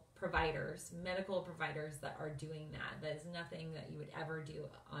clinical providers, medical providers that are doing that. That is nothing that you would ever do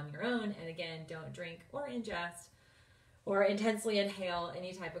on your own. And again, don't drink or ingest or intensely inhale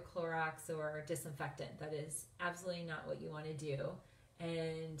any type of Clorox or disinfectant. That is absolutely not what you want to do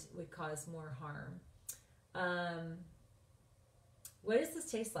and would cause more harm. What does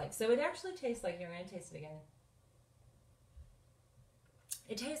this taste like? So it actually tastes like, you're going to taste it again.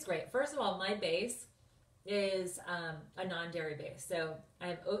 It tastes great. First of all, my base is a non-dairy base. So I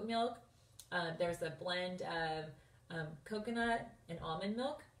have oat milk. There's a blend of coconut and almond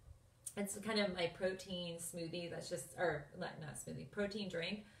milk. It's kind of my protein smoothie that's just, or not smoothie, protein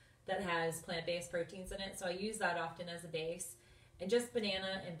drink that has plant-based proteins in it. So I use that often as a base. And just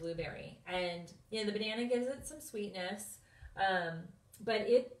banana and blueberry. And the banana gives it some sweetness, but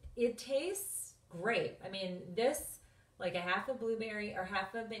it tastes great. I mean, this, like a half a blueberry or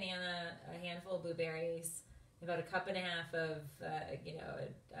half a banana, a handful of blueberries, about a cup and a half of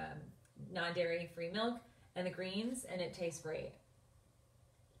non-dairy free milk, and the greens, and it tastes great.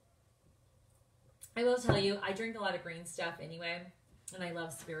 I will tell you, I drink a lot of green stuff anyway, and I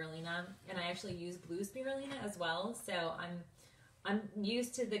love spirulina, and I actually use blue spirulina as well. So I'm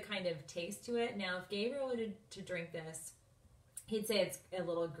used to the kind of taste to it. Now, if Gabriel were to drink this, he'd say it's a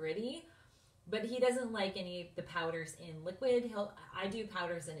little gritty. But he doesn't like any of the powders in liquid. I do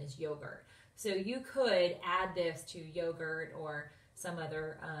powders in his yogurt. So you could add this to yogurt or some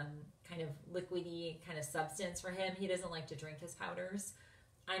other kind of liquidy kind of substance for him. He doesn't like to drink his powders.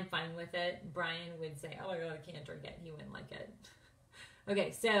 I'm fine with it. Brian would say, oh my God, I can't drink it. He wouldn't like it.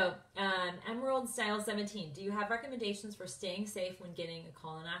 Okay, so Emerald Style 17. Do you have recommendations for staying safe when getting a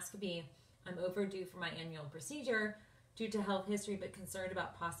colonoscopy? I'm overdue for my annual procedure due to health history, but concerned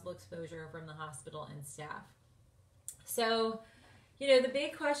about possible exposure from the hospital and staff. So, the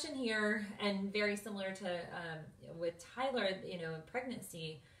big question here, and very similar to with Tyler, in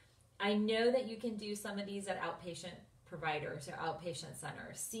pregnancy, I know that you can do some of these at outpatient providers or outpatient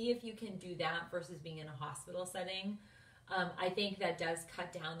centers. See if you can do that versus being in a hospital setting. I think that does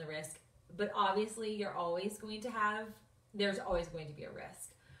cut down the risk, but obviously there's always going to be a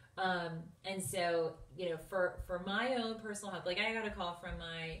risk. And so, for my own personal health, like I got a call from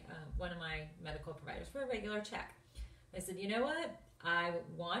one of my medical providers for a regular check. I said, you know what? I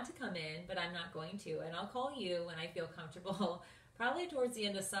want to come in, but I'm not going to, and I'll call you when I feel comfortable, probably towards the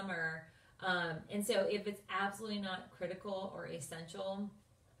end of summer. And so if it's absolutely not critical or essential,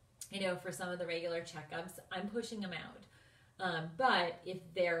 for some of the regular checkups, I'm pushing them out. But if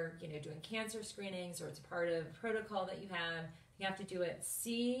they're, doing cancer screenings or it's part of a protocol that you have to do it.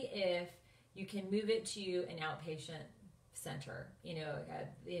 See if you can move it to an outpatient center.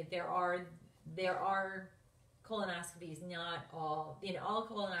 There are colonoscopies, not all, all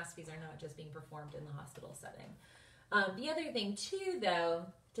colonoscopies are not just being performed in the hospital setting. The other thing too, though,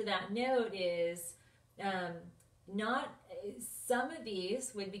 to that note is some of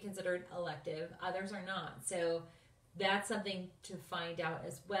these would be considered elective, others are not. So that's something to find out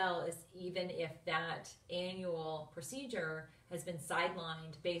as well, as even if that annual procedure has been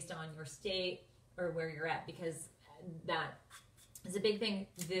sidelined based on your state or where you're at, because that is a big thing.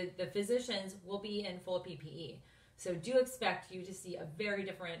 The physicians will be in full PPE. So do expect you to see a very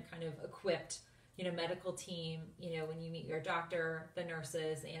different kind of equipped, medical team, when you meet your doctor, the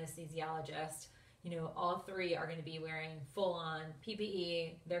nurses, the anesthesiologist, all three are going to be wearing full on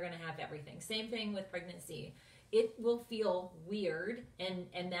PPE. They're going to have everything. Same thing with pregnancy. It will feel weird,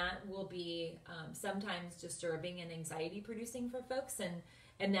 and that will be sometimes disturbing and anxiety producing for folks,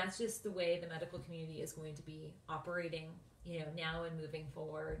 and that's just the way the medical community is going to be operating, now and moving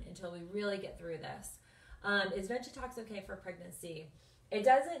forward until we really get through this. Is Vegetox okay for pregnancy? It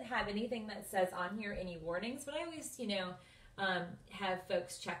doesn't have anything that says on here any warnings, but I always, have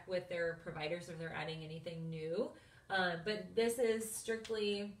folks check with their providers if they're adding anything new. But this is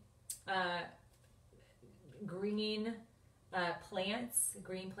strictly green plants,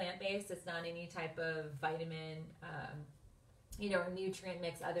 green plant-based. It's not any type of vitamin, or nutrient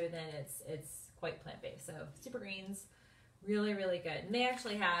mix other than it's quite plant-based. So super greens, really, really good. And they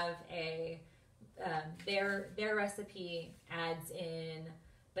actually have their recipe adds in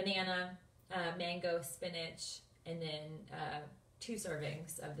banana, mango, spinach, and then 2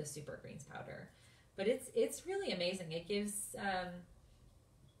 servings of the super greens powder. But it's really amazing. It gives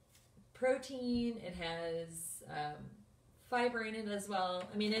protein. It has fiber in it as well.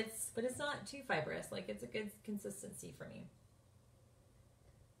 I mean, but it's not too fibrous. Like, it's a good consistency for me.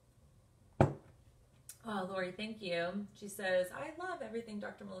 Oh, Lori, thank you. She says, I love everything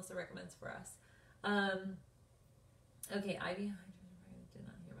Dr. Melissa recommends for us. Okay, Ivy, I did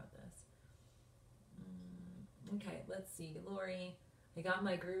not hear about this. Okay, let's see. Lori, I got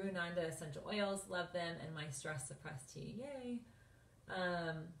my Guru Nanda essential oils, love them, and my stress suppressed tea. Yay.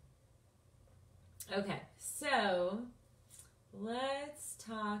 Okay, so let's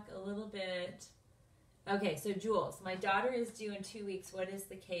talk a little bit. Okay, so Jules, my daughter is due in 2 weeks. What is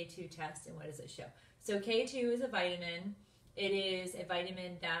the K2 test and what does it show? So K2 is a vitamin. It is a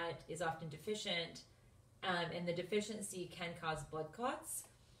vitamin that is often deficient, and the deficiency can cause blood clots.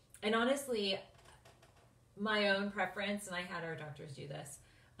 And honestly, my own preference, and I had our doctors do this,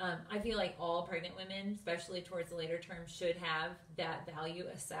 I feel like all pregnant women, especially towards the later term, should have that value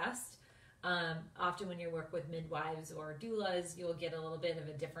assessed. Often when you work with midwives or doulas, you'll get a little bit of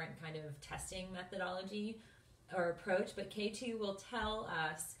a different kind of testing methodology or approach, but K2 will tell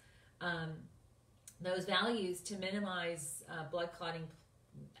us those values to minimize blood clotting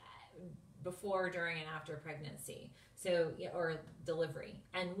before, during, and after pregnancy, or delivery.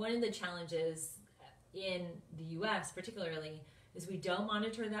 And one of the challenges in the U.S. particularly is we don't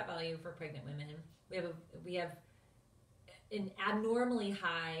monitor that value for pregnant women. We have an abnormally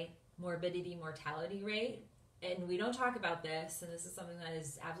high morbidity mortality rate, and we don't talk about this, and this is something that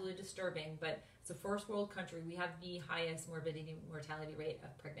is absolutely disturbing, but it's a first world country. We have the highest morbidity mortality rate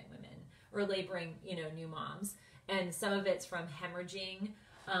of pregnant women or laboring, new moms, and some of it's from hemorrhaging.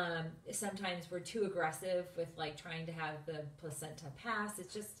 Sometimes we're too aggressive with trying to have the placenta pass.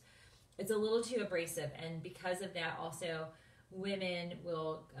 It's a little too abrasive, and because of that also women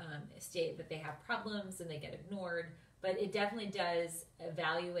will state that they have problems and they get ignored, but it definitely does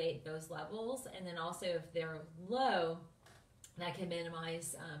evaluate those levels. And then also if they're low, that can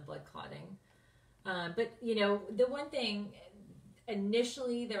minimize blood clotting. But, you know, the one thing,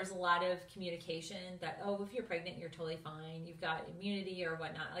 initially there was a lot of communication that, oh, if you're pregnant, you're totally fine. You've got immunity or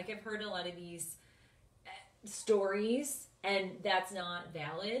whatnot. Like I've heard a lot of these stories, and that's not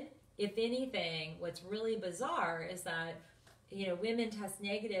valid. If anything, what's really bizarre is that, you know, women test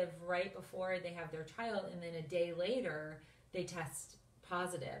negative right before they have their child, and then a day later they test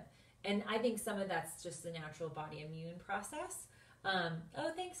positive. And I think some of that's just the natural body immune process.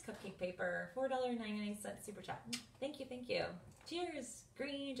 Oh, thanks, Cupcake Paper. $4.99 super chat. Thank you, thank you. Cheers.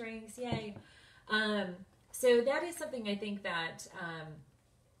 Green drinks, yay. So that is something I think that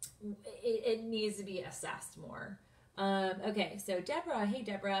it needs to be assessed more. Okay, so Deborah, hey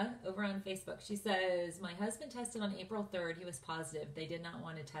Deborah, over on Facebook, she says, my husband tested on April 3rd. He was positive. They did not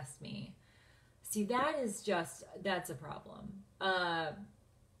want to test me. See, that's a problem.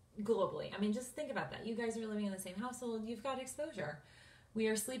 Globally. I mean, just think about that. You guys are living in the same household. You've got exposure. We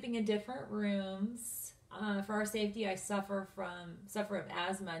are sleeping in different rooms. For our safety, I suffer of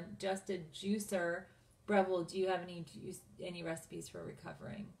asthma. Just a juicer. Breville, do you have any recipes for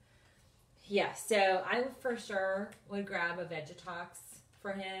recovering? Yeah, so I for sure would grab a Vegetox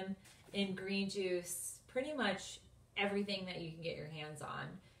for him in green juice, pretty much everything that you can get your hands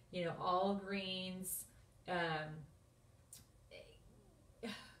on. You know, all greens,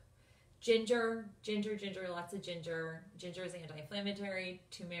 ginger, lots of ginger. Ginger is anti-inflammatory,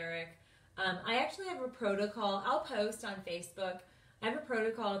 turmeric. I actually have a protocol. I'll post on Facebook. I have a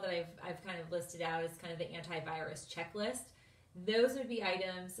protocol that I've kind of listed out as kind of the antivirus checklist. Those would be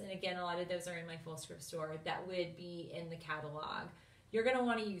items, and again, a lot of those are in my full script store, that would be in the catalog. You're going to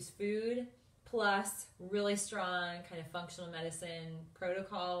want to use food plus really strong kind of functional medicine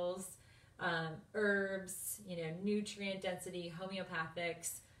protocols, herbs, you know, nutrient density,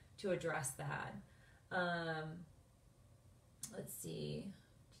 homeopathics to address that. Let's see.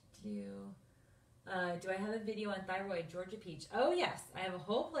 Do I have a video on thyroid? Georgia Peach. Oh yes, I have a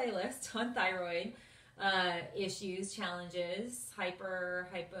whole playlist on thyroid issues, challenges, hypo,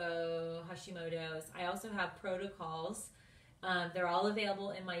 Hashimoto's. I also have protocols. They're all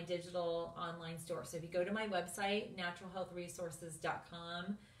available in my digital online store. So if you go to my website,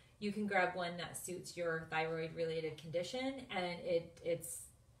 naturalhealthresources.com, you can grab one that suits your thyroid related condition. And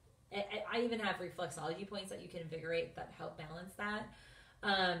I even have reflexology points that you can invigorate that help balance that.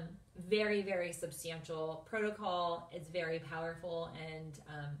 Very, very substantial protocol. It's very powerful, and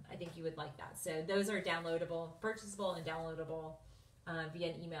I think you would like that. So those are downloadable, purchasable, and downloadable via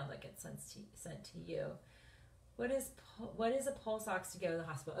an email that gets sent to you. What is a pulse ox to go to the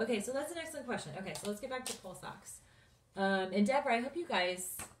hospital? Okay, so that's an excellent question. Okay, so let's get back to pulse ox. And Deborah, I hope you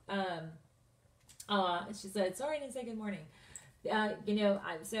guys. She said, "Sorry, I didn't say good morning." You know,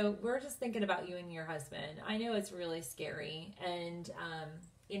 so we're just thinking about you and your husband. I know it's really scary, and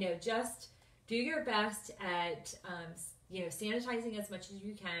you know, just do your best at you know, sanitizing as much as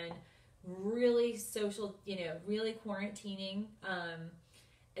you can. Really social, you know, really quarantining.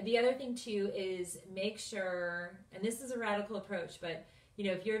 The other thing too is make sure, and this is a radical approach, but you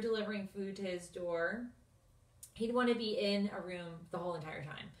know, if you're delivering food to his door, he'd want to be in a room the whole entire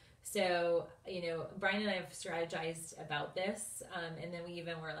time. So, you know, Brian and I have strategized about this, and then we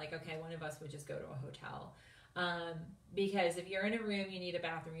even were like, okay, one of us would just go to a hotel. Because if you're in a room, you need a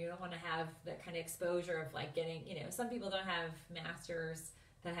bathroom. You don't want to have that kind of exposure of like getting, you know, some people don't have masters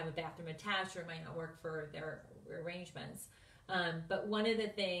that have a bathroom attached, or it might not work for their arrangements. But one of the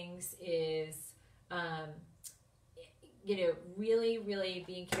things is, you know, really, really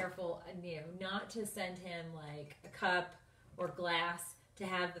being careful, you know, not to send him like a cup or glass, to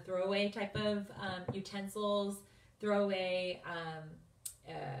have the throwaway type of utensils, throwaway,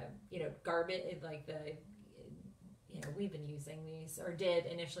 you know, garbage, like the, you know, we've been using these, or did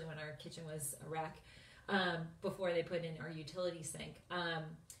initially when our kitchen was a wreck, before they put in our utility sink.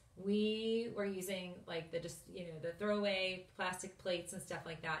 We were using like the, just, you know, the throwaway plastic plates and stuff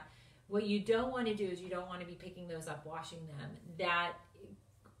like that. What you don't want to do is you don't want to be picking those up, washing them. That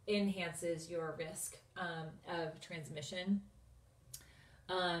enhances your risk of transmission.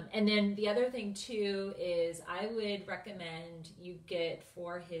 And then the other thing too is I would recommend you get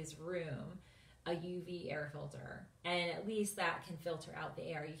for his room a UV air filter, and at least that can filter out the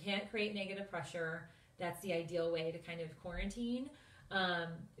air. You can't create negative pressure. That's the ideal way to kind of quarantine.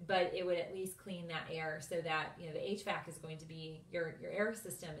 But it would at least clean that air so that, you know, the HVAC is going to be, your air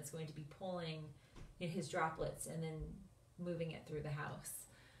system is going to be pulling, you know, his droplets and then moving it through the house.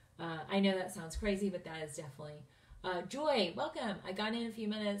 I know that sounds crazy, but that is definitely Joy, welcome. I got in a few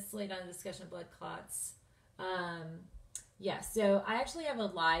minutes late on the discussion of blood clots. Yeah, so I actually have a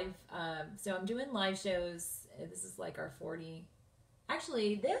live, so I'm doing live shows. This is like our 40.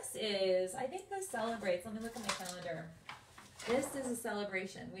 Actually, this is, I think this celebrates, let me look at my calendar. This is a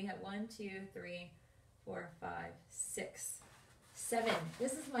celebration. We have 1, 2, 3, 4, 5, 6, 7.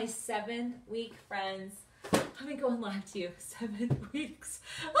 This is my 7th week, friends. I've been going live to you 7 weeks.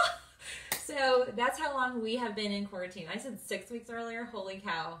 So that's how long we have been in quarantine. I said 6 weeks earlier. Holy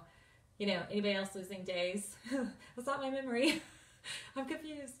cow. You know, anybody else losing days? That's not my memory. I'm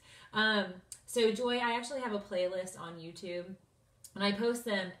confused. So Joy, I actually have a playlist on YouTube, and I post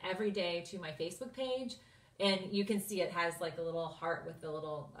them every day to my Facebook page, and you can see it has like a little heart with the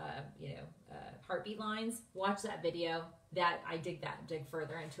little, heartbeat lines. Watch that video. That I dig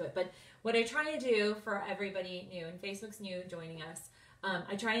further into it. But what I try to do for everybody new, and Facebook's new joining us,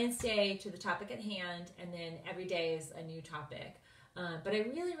 I try and stay to the topic at hand, and then every day is a new topic. But I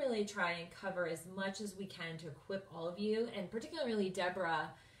really, really try and cover as much as we can to equip all of you, and particularly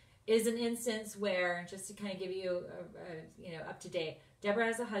Deborah is an instance where, just to kind of give you, up to date, Deborah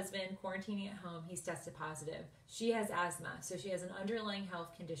has a husband quarantining at home. He's tested positive. She has asthma, so she has an underlying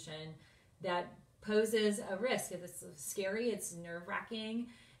health condition that poses a risk. It's scary, it's nerve-wracking,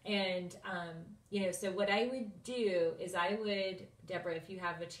 and so what I would do is Deborah, if you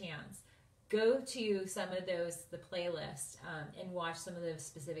have a chance, go to some of the playlists and watch some of those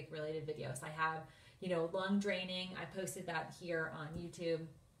specific related videos. I have, lung draining. I posted that here on YouTube.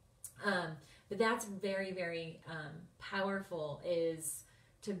 But that's very, very powerful, is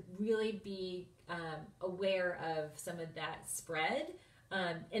to really be aware of some of that spread.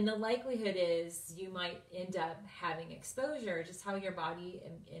 And the likelihood is you might end up having exposure. Just how your body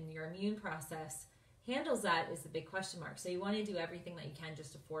and your immune process handles that is the big question mark. So you want to do everything that you can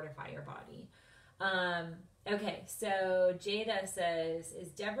just to fortify your body. Okay, so Jada says, is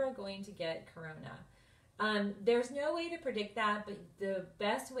Deborah going to get corona? There's no way to predict that, but the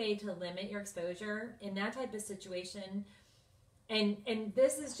best way to limit your exposure in that type of situation, and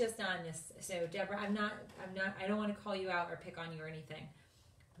this is just on this. So Deborah, I don't want to call you out or pick on you or anything.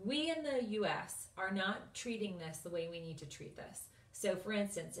 We in the U.S. are not treating this the way we need to treat this. So for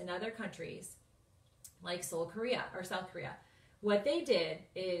instance, in other countries like South Korea, what they did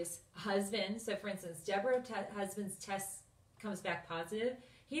is so for instance, Deborah's husband's test comes back positive.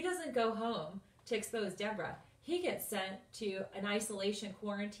 He doesn't go home to expose Deborah. He gets sent to an isolation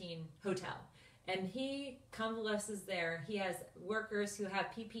quarantine hotel, and he convalesces there. He has workers who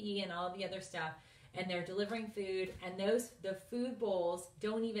have PPE and all the other stuff, and they're delivering food, and the food bowls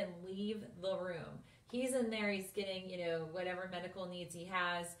don't even leave the room. He's in there, he's getting, whatever medical needs he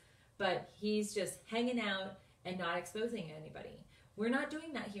has, but he's just hanging out and not exposing anybody. We're not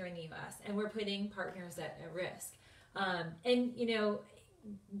doing that here in the U.S., and we're putting partners at risk.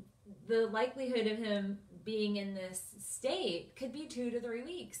 The likelihood of him being in this state could be 2 to 3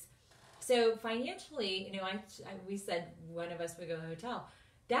 weeks. So financially, we said one of us would go to a hotel.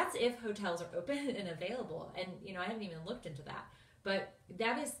 That's if hotels are open and available. And, I haven't even looked into that. But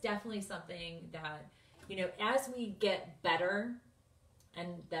that is definitely something that, as we get better,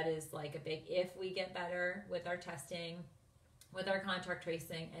 and that is like a big if we get better with our testing, with our contact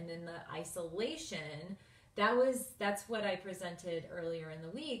tracing, and then the isolation, that's what I presented earlier in the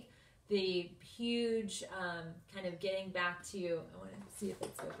week. The huge kind of getting back to, I want to see if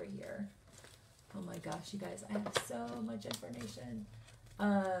it's over here. Oh my gosh, you guys, I have so much information.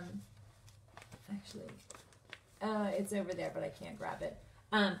 It's over there, but I can't grab it.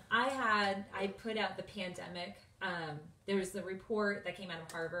 I put out the pandemic. There was the report that came out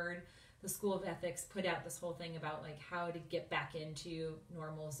of Harvard. The School of Ethics put out this whole thing about like how to get back into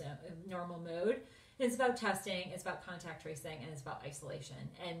normal mode. And it's about testing, it's about contact tracing, and it's about isolation.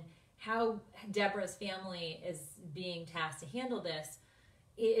 And how Deborah's family is being tasked to handle this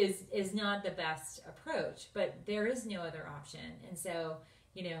is not the best approach, but there is no other option. And so,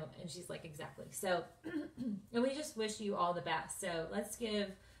 and she's like, exactly. So, and we just wish you all the best. So let's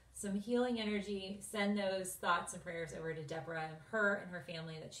give some healing energy, send those thoughts and prayers over to Deborah and her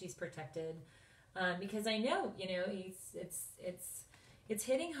family, that she's protected. Because I know, it's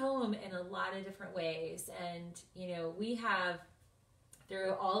hitting home in a lot of different ways. And, we have,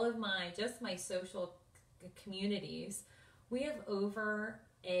 through all of my social communities, we have over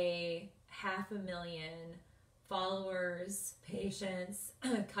 500,000 followers, patients,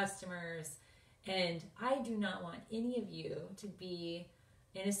 customers, and I do not want any of you to be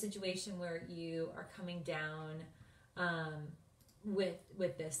in a situation where you are coming down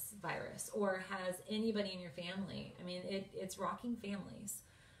with this virus, or has anybody in your family. I mean, it's rocking families.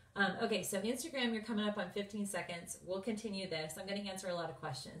 Okay, so Instagram, you're coming up on 15 seconds. We'll continue this. I'm going to answer a lot of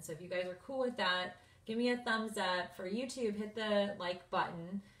questions. So if you guys are cool with that, give me a thumbs up. For YouTube, hit the like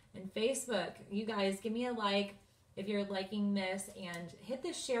button. And Facebook, you guys, give me a like if you're liking this, and hit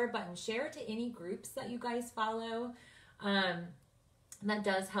the share button. Share it to any groups that you guys follow. That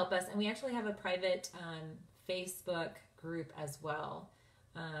does help us. And we actually have a private Facebook group as well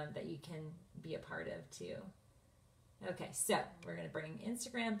that you can be a part of too. Okay, so we're going to bring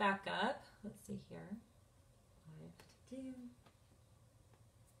Instagram back up. Let's see here. What I have to do.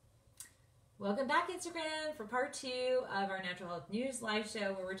 Welcome back, Instagram, for part 2 of our Natural Health News live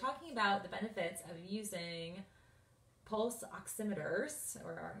show, where we're talking about the benefits of using pulse oximeters,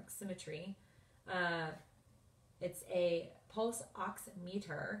 or our oximetry. It's a pulse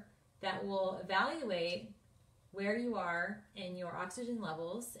oximeter that will evaluate where you are in your oxygen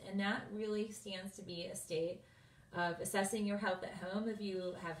levels, and that really stands to be a state of assessing your health at home. If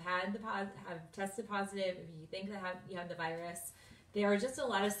you have tested positive, if you think that you have the virus, there are just a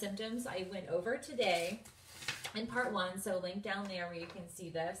lot of symptoms I went over today in part 1, so link down there where you can see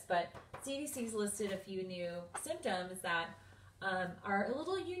this. But CDC's listed a few new symptoms that are a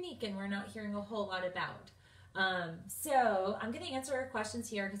little unique and we're not hearing a whole lot about. So I'm going to answer questions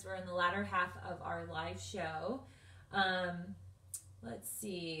here because we're in the latter half of our live show. Let's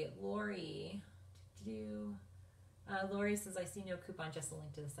see, Lori, Lori says, I see no coupon, just a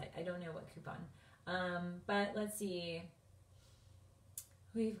link to the site. I don't know what coupon. But let's see.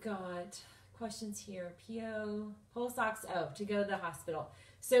 We've got questions here. PO, pulse ox, to go to the hospital.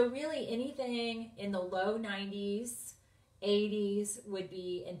 So really anything in the low 90s, 80s would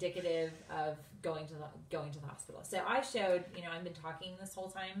be indicative of going to the hospital. So I showed, I've been talking this whole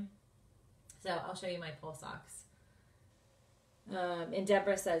time. So I'll show you my pulse ox. And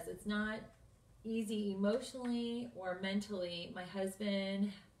Deborah says, it's not easy emotionally or mentally. My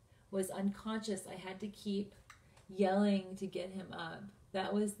husband was unconscious. I had to keep yelling to get him up.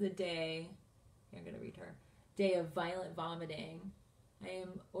 That was the day, I'm going to read her, day of violent vomiting. I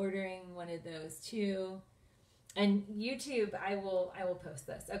am ordering one of those too. And YouTube, I will post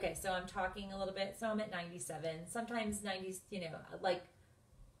this. Okay, so I'm talking a little bit. So I'm at 97. Sometimes 90s, like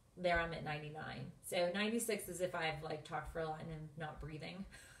there I'm at 99. So 96 is if I've talked for a lot and I'm not breathing,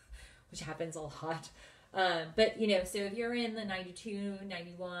 which happens a lot. But so if you're in the 92,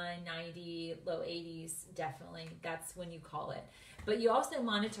 91, 90, low 80s, definitely that's when you call it. But you also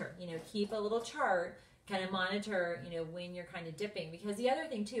monitor, keep a little chart, kind of monitor, when you're kind of dipping. Because the other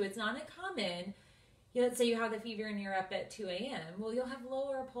thing too, it's not uncommon, let's say you have the fever and you're up at 2 a.m. Well, you'll have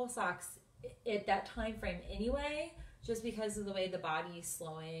lower pulse ox at that time frame anyway, just because of the way the body's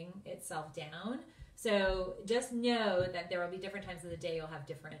slowing itself down. So just know that there will be different times of the day you'll have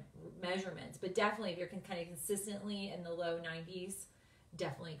different measurements. But definitely if you're kind of consistently in the low 90s,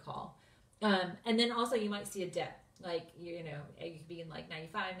 definitely call. And then also you might see a dip. You could be in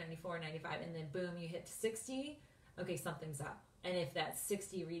 95, 94, 95, and then boom, you hit 60. Okay, something's up. And if that's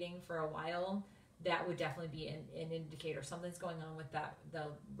 60 reading for a while, that would definitely be an indicator. Something's going on with the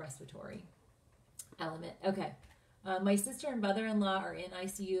respiratory element. Okay. My sister and mother-in-law are in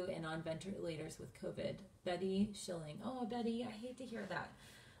ICU and on ventilators with COVID. Betty Schilling. Oh, Betty, I hate to hear that.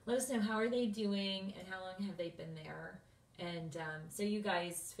 Let us know, how are they doing and how long have they been there? And so you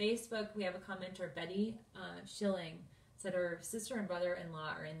guys, Facebook, we have a commenter, Betty Schilling, said her sister and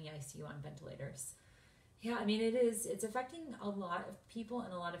brother-in-law are in the ICU on ventilators. Yeah, I mean, it's affecting a lot of people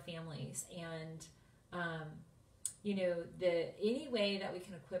and a lot of families. And, any way that we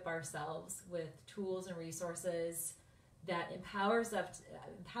can equip ourselves with tools and resources that empowers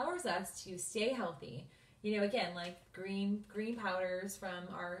us to stay healthy. Again, like green powders from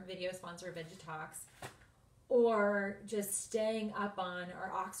our video sponsor, Vegetox, or just staying up on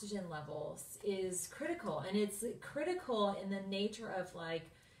our oxygen levels is critical. And it's critical in the nature of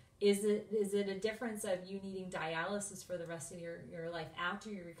is it a difference of you needing dialysis for the rest of your life after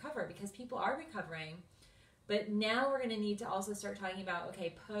you recover? Because people are recovering. But now we're going to need to also start talking about,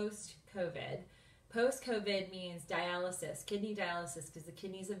 okay, post-COVID. Post-COVID means dialysis, kidney dialysis, because the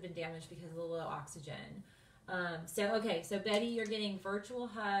kidneys have been damaged because of the low oxygen. So Betty, you're getting virtual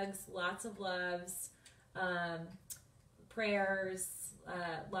hugs, lots of loves, prayers,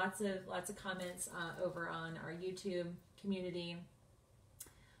 lots of comments over on our YouTube community.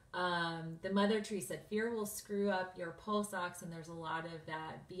 The Mother Tree said, fear will screw up your pulse ox, and there's a lot of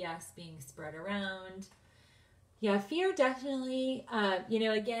that BS being spread around. Yeah, fear definitely,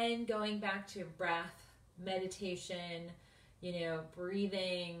 again, going back to breath, meditation,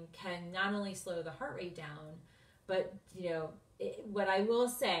 breathing can not only slow the heart rate down, but, what I will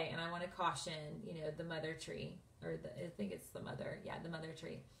say, and I want to caution, the Mother Tree, I think it's the Mother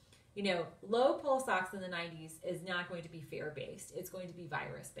Tree. low pulse ox in the 90s is not going to be fear-based. It's going to be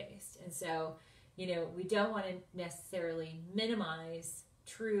virus-based. And so, we don't want to necessarily minimize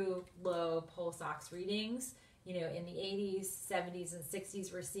true low pulse ox readings. In the 80s, 70s, and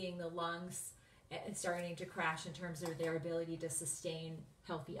 60s, we're seeing the lungs starting to crash in terms of their ability to sustain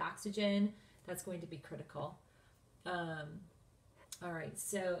healthy oxygen. That's going to be critical. All right,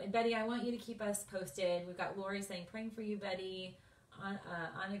 so, and Betty, I want you to keep us posted. We've got Lori saying, praying for you, Betty.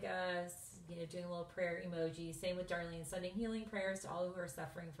 Anaga's, doing a little prayer emoji. Same with Darlene, sending healing prayers to all who are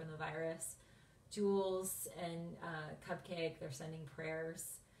suffering from the virus. Jules and Cupcake, they're sending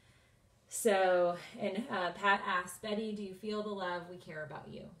prayers. So, and Pat asks, Betty, do you feel the love? We care about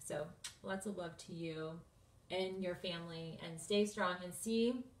you. So, lots of love to you and your family, and stay strong and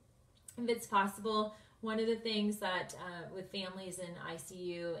see if it's possible. One of the things that with families in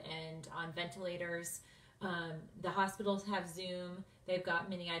ICU and on ventilators, the hospitals have Zoom. They've got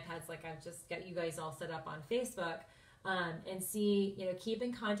mini iPads, like I've just got you guys all set up on Facebook, and see, keep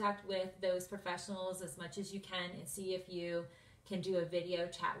in contact with those professionals as much as you can, and see if you can do a video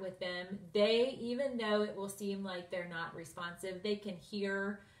chat with them. They, even though it will seem like they're not responsive, they can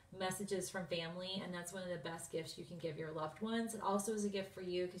hear messages from family, and that's one of the best gifts you can give your loved ones. It also is a gift for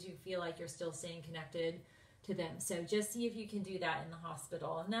you because you feel like you're still staying connected to them. So just see if you can do that in the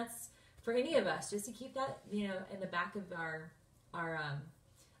hospital, and that's for any of us, just to keep that in the back of our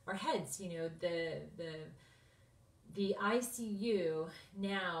heads. The ICU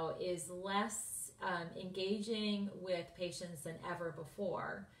now is less engaging with patients than ever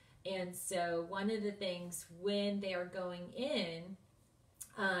before, and so one of the things when they are going in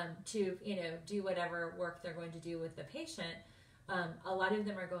to do whatever work they're going to do with the patient, a lot of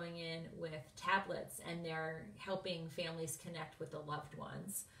them are going in with tablets, and they're helping families connect with the loved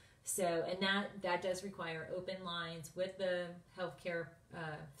ones. So, and that does require open lines with the healthcare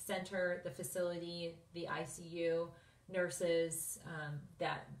center, the facility, the ICU, nurses,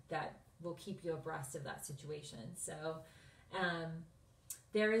 that will keep you abreast of that situation. So,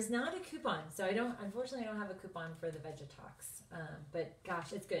 there is not a coupon, so unfortunately I don't have a coupon for the Vegetox, but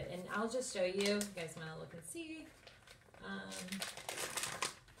gosh, it's good. And I'll just show you, if you guys want to look and see.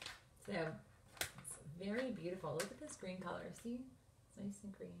 So it's very beautiful. Look at this green color. See, it's nice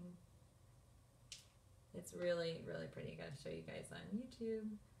and green. It's really, really pretty. I gotta show you guys on YouTube,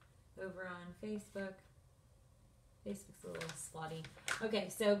 over on Facebook. Facebook's a little spotty. Okay,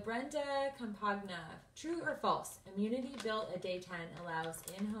 so Brenda Campagna, true or false? Immunity built at day 10 allows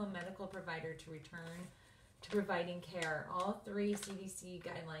in-home medical provider to return to providing care. All 3 CDC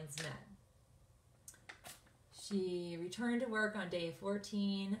guidelines met. She returned to work on day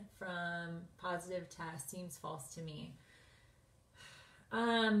 14 from positive test. Seems false to me.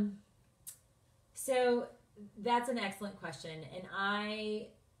 So that's an excellent question, and I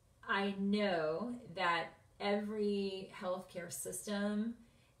know that every healthcare system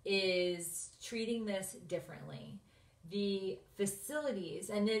is treating this differently. The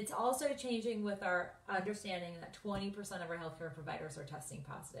facilities, and it's also changing with our understanding that 20% of our healthcare providers are testing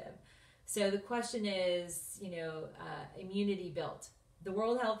positive. So the question is, immunity built. The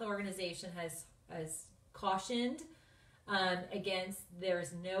World Health Organization has cautioned against,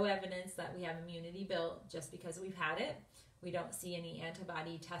 there's no evidence that we have immunity built just because we've had it. We don't see any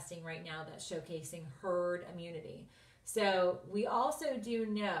antibody testing right now that's showcasing herd immunity. So we also do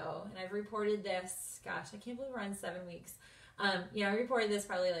know, and I've reported this, gosh, I can't believe we're on 7 weeks. I reported this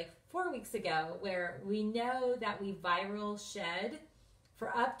probably like 4 weeks ago, where we know that we viral shed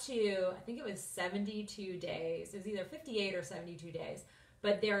for up to, I think it was 72 days. It was either 58 or 72 days.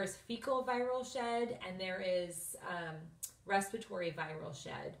 But there's fecal viral shed, and there is respiratory viral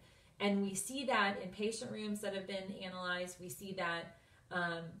shed. And we see that in patient rooms that have been analyzed. We see that,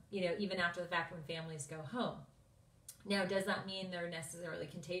 even after the fact when families go home. Now, does that mean they're necessarily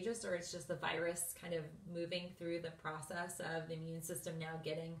contagious, or it's just the virus kind of moving through the process of the immune system now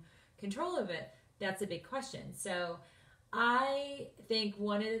getting control of it? That's a big question. So I think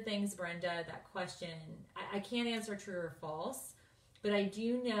one of the things, Brenda, that question, I can't answer true or false, but I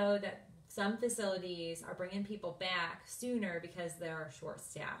do know that some facilities are bringing people back sooner because they're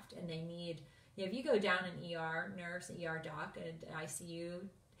short-staffed, and they need, if you go down an ER nurse, an ER doc, an ICU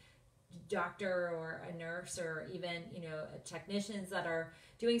doctor, or a nurse, or even, technicians that are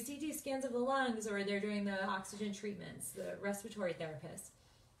doing CT scans of the lungs, or they're doing the oxygen treatments, the respiratory therapists,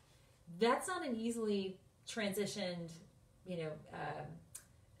 that's not an easily transitioned,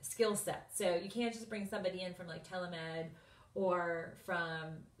 skill set. So you can't just bring somebody in from like telemed or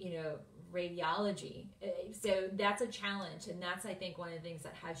from, radiology. So that's a challenge, and that's, I think, one of the things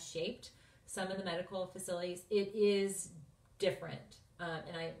that has shaped some of the medical facilities. It is different.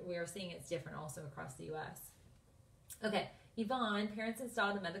 we are seeing it's different also across the U.S. Okay, Yvonne, parents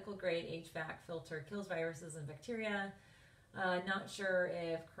installed a medical grade HVAC filter, kills viruses and bacteria. Not sure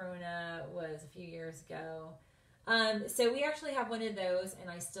if Corona was a few years ago. So we actually have one of those, and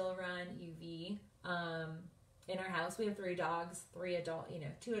I still run UV in our house. We have 3 dogs,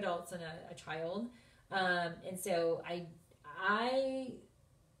 2 adults and a child. And so I,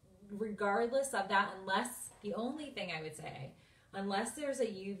 regardless of that, the only thing I would say, unless there's a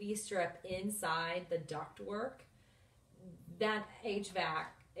UV strip inside the ductwork, that HVAC,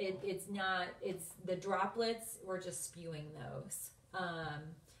 it's the droplets, we're just spewing those.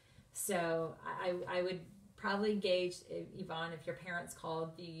 So I would probably gauge, Yvonne, if your parents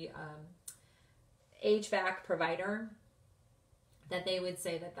called the HVAC provider, that they would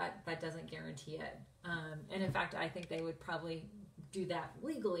say that doesn't guarantee it. And in fact, I think they would probably do that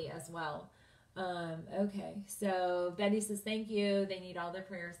legally as well. Okay, so Betty says, thank you. They need all the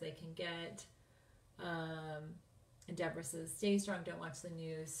prayers they can get. And Deborah says, stay strong, don't watch the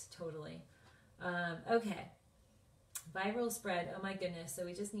news. Totally. Okay. Viral spread, oh my goodness. So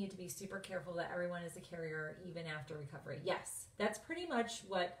we just need to be super careful that everyone is a carrier even after recovery. Yes, that's pretty much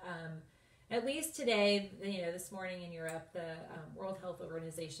what, at least today, this morning in Europe, the World Health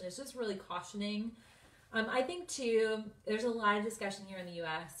Organization is just really cautioning. I think too, there's a lot of discussion here in the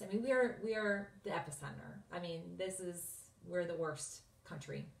U.S. I mean, we are the epicenter. I mean, we're the worst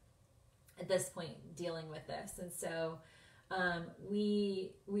country at this point dealing with this. And so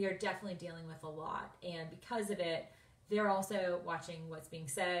we are definitely dealing with a lot. And because of it, they're also watching what's being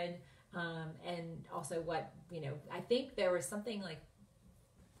said, and also what, I think there was something like,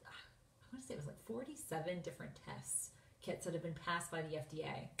 I want to say it was like 47 different tests kits that have been passed by the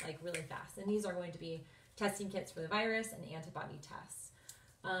FDA, like really fast. And these are going to be testing kits for the virus and antibody tests.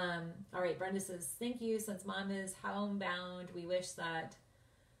 All right, Brenda says, thank you. Since mom is homebound, we wish that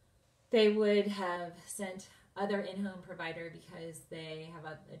they would have sent other in-home provider because they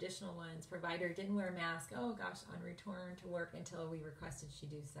have additional ones. Provider didn't wear a mask. Oh gosh, on return to work until we requested she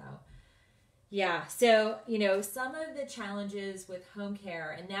do so. Yeah, so, some of the challenges with home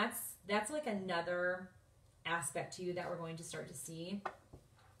care, and that's like another aspect too that we're going to start to see.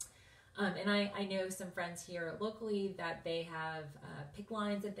 And I know some friends here locally that they have PICC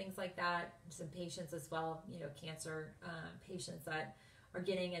lines and things like that. Some patients as well, cancer patients that are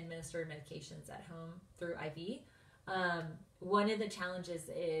getting administered medications at home through IV. One of the challenges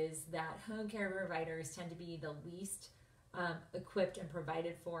is that home care providers tend to be the least equipped and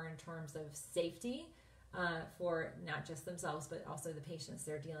provided for in terms of safety for not just themselves, but also the patients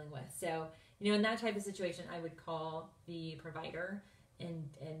they're dealing with. So, in that type of situation, I would call the provider and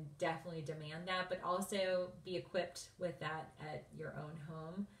definitely demand that, but also be equipped with that at your own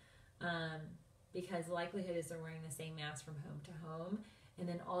home, because the likelihood is they're wearing the same mask from home to home. And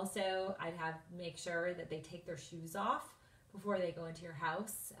then also I'd make sure that they take their shoes off before they go into your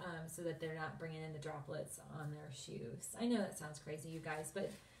house, so that they're not bringing in the droplets on their shoes. I know that sounds crazy, you guys,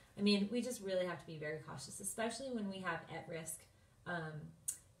 but I mean, we just really have to be very cautious, especially when we have at-risk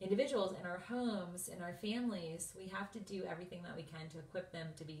individuals in our homes, in our families. We have to do everything that we can to equip them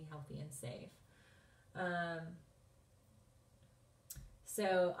to be healthy and safe.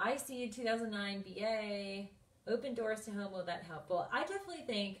 So I see 2009 BA, open doors to home, will that help? Well, I definitely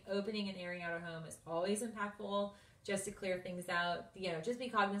think opening and airing out our home is always impactful, just to clear things out. Just be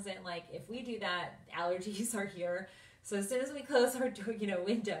cognizant, like if we do that, allergies are here. So as soon as we close our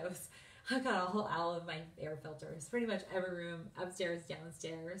windows, I've got a whole aisle of my air filters, pretty much every room, upstairs,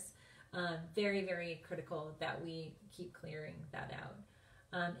 downstairs. Very, very critical that we keep clearing that out.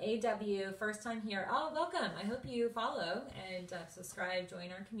 AW, first time here. Oh, welcome. I hope you follow and subscribe,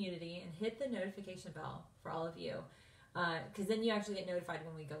 join our community, and hit the notification bell for all of you, because then you actually get notified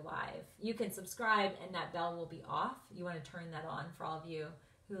when we go live. You can subscribe and that bell will be off. You want to turn that on for all of you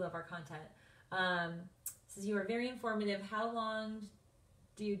who love our content. Says you are very informative. How long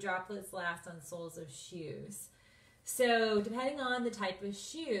do droplets last on soles of shoes? So depending on the type of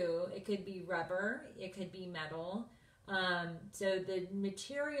shoe, it could be rubber, it could be metal. So the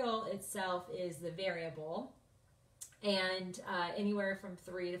material itself is the variable, and anywhere from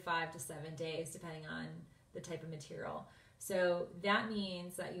 3 to 5 to 7 days, depending on the type of material. So that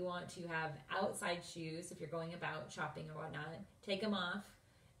means that you want to have outside shoes if you're going about shopping or whatnot. Take them off.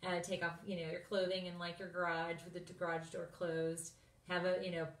 Take off, your clothing in like your garage with the garage door closed. Have a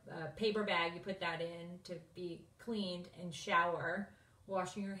paper bag. You put that in to be cleaned, and shower,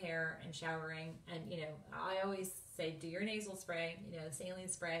 washing your hair and showering. And I always say do your nasal spray, the saline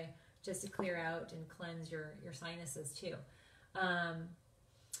spray, just to clear out and cleanse your sinuses too.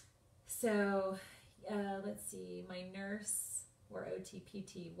 So let's see. My nurse or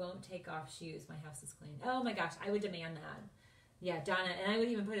OTPT won't take off shoes. My house is clean. Oh my gosh, I would demand that. Yeah, Donna, and I would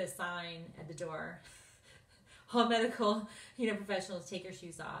even put a sign at the door. All medical, professionals, take your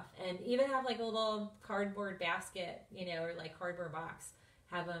shoes off, and even have like a little cardboard basket, or like cardboard box.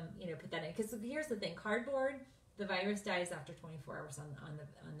 Have them, put that in. Because here's the thing: cardboard, the virus dies after 24 hours on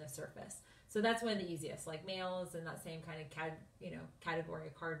the surface. So that's one of the easiest. Like mails and that same kind of category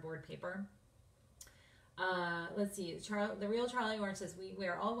of cardboard paper. Let's see. The real Charlie Orange says we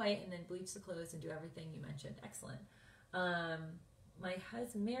wear all white and then bleach the clothes and do everything you mentioned. Excellent. My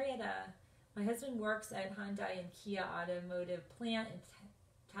husband, Marietta. My husband works at Hyundai and Kia Automotive Plant in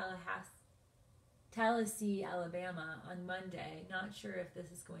Tallahassee, Alabama on Monday. Not sure if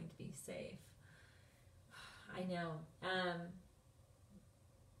this is going to be safe. I know.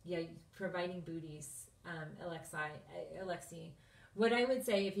 Yeah, providing booties, Alexi. What I would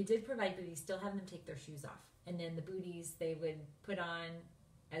say, if you did provide booties, still have them take their shoes off. And then the booties they would put on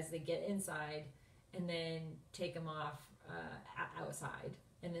as they get inside and then take them off outside.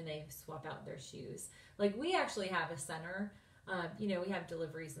 And then they swap out their shoes. Like we actually have a center, we have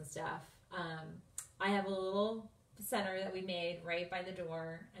deliveries and stuff. I have a little center that we made right by the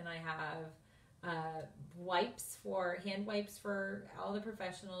door, and I have hand wipes for all the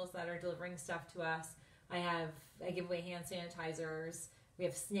professionals that are delivering stuff to us. I give away hand sanitizers. We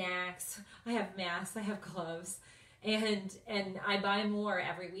have snacks. I have masks. I have gloves. And I buy more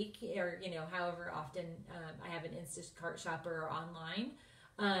every week, or however often I have an Instacart shopper or online.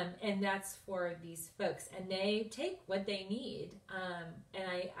 And that's for these folks, and they take what they need. And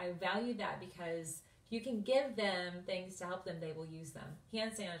I value that, because if you can give them things to help them, they will use them.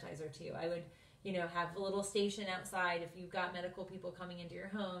 Hand sanitizer too. I would, have a little station outside. If you've got medical people coming into your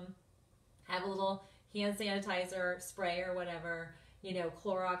home, have a little hand sanitizer spray or whatever,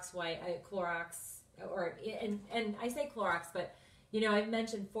 Clorox and I say Clorox, but I've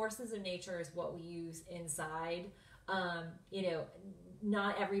mentioned forces of nature is what we use inside.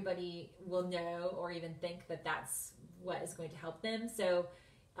 Not everybody will know or even think that that's what is going to help them. So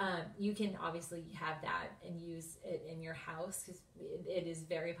you can obviously have that and use it in your house, because it is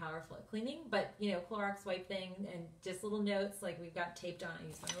very powerful at cleaning. But, Clorox wipe thing, and just little notes, like we've got taped on. I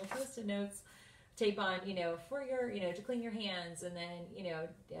use my little Post-it notes, tape on, for your, to clean your hands. And then, we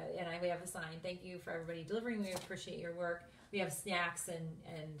have a sign, thank you for everybody delivering. We appreciate your work. We have snacks and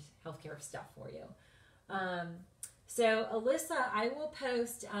healthcare stuff for you. So Alyssa, I will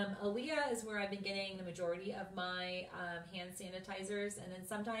post, Aaliyah is where I've been getting the majority of my hand sanitizers, and then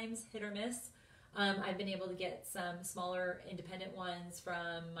sometimes hit or miss. I've been able to get some smaller independent ones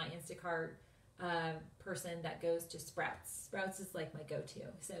from my Instacart person that goes to Sprouts. Sprouts is like my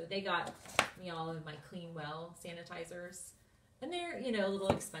go-to. So they got me all of my Clean Well sanitizers, and they're, a little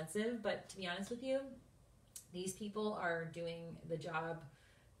expensive, but to be honest with you, these people are doing the job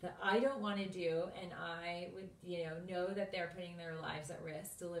that I don't want to do, and I would, know that they're putting their lives at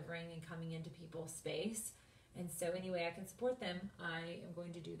risk delivering and coming into people's space. And so any way I can support them, I am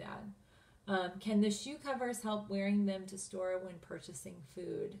going to do that. Can the shoe covers help wearing them to store when purchasing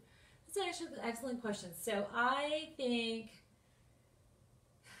food? That's actually an excellent question. So I think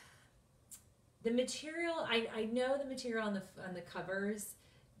the material, I know the material on the covers,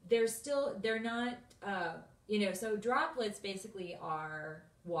 they're not, so droplets basically are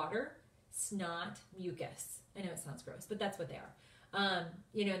water, snot, mucus. I know it sounds gross, but that's what they are. And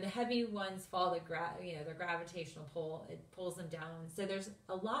the heavy ones fall, their gravitational pull, it pulls them down. So there's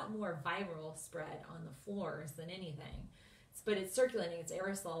a lot more viral spread on the floors than anything. But it's circulating, it's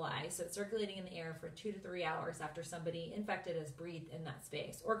aerosolized, so it's circulating in the air for 2 to 3 hours after somebody infected has breathed in that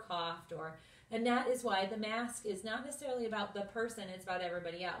space or coughed, and that is why the mask is not necessarily about the person, it's about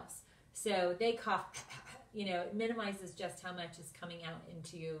everybody else. So they cough, it minimizes just how much is coming out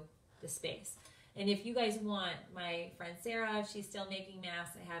into the space. And if you guys want, my friend Sarah, she's still making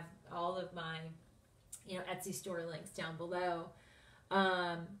masks. I have all of my, Etsy store links down below.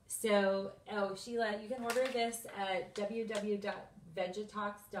 Sheila, you can order this at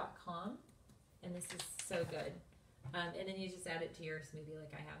www.vegetox.com, and this is so good. And then you just add it to your smoothie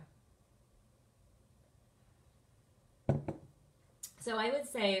like I have. So I would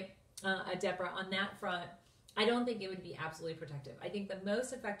say, Deborah, on that front, I don't think it would be absolutely protective. I think the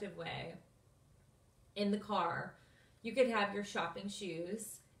most effective way in the car, you could have your shopping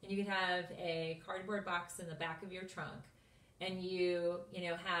shoes, and you could have a cardboard box in the back of your trunk, and you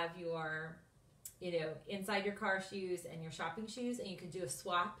have your, inside your car shoes and your shopping shoes, and you could do a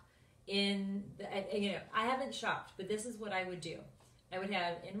swap in the, I haven't shopped, but this is what I would do. I would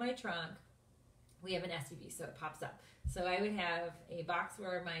have in my trunk, we have an SUV, so it pops up. So I would have a box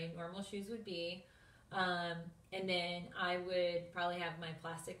where my normal shoes would be, And then I would probably have my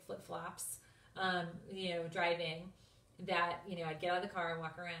plastic flip-flops, driving, that, I'd get out of the car and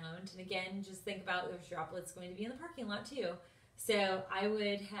walk around. And again, just think about there's droplets going to be in the parking lot too. So I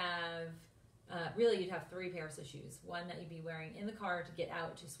would have, really you'd have 3 pairs of shoes. One that you'd be wearing in the car to get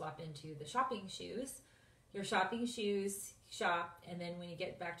out to swap into the shopping shoes. Your shopping shoes, shop, and then when you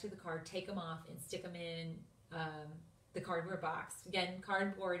get back to the car, take them off and stick them in the cardboard box. Again,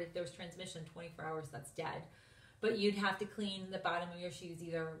 cardboard, if there's transmission, 24 hours, that's dead. But you'd have to clean the bottom of your shoes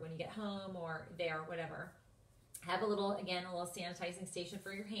either when you get home or there, whatever. Have a little sanitizing station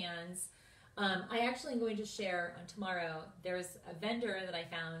for your hands. I actually am going to share on tomorrow, there's a vendor that I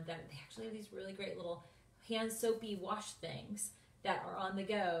found that they actually have these really great little hand soapy wash things that are on the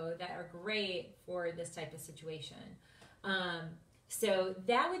go that are great for this type of situation. So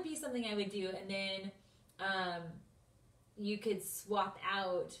that would be something I would do. And then you could swap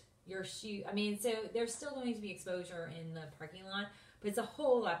out your shoe. I mean, so there's still going to be exposure in the parking lot, but it's a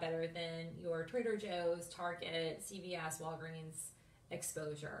whole lot better than your Trader Joe's, Target, CVS, Walgreens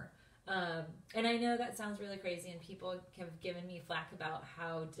exposure. And I know that sounds really crazy, and people have given me flack about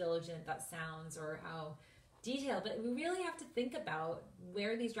how diligent that sounds or how detailed, but we really have to think about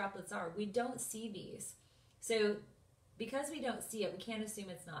where these droplets are. We don't see these. So because we don't see it, we can't assume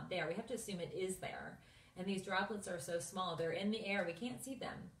it's not there. We have to assume it is there. And these droplets are so small. They're in the air. We can't see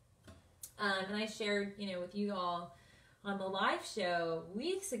them. And I shared, with you all on the live show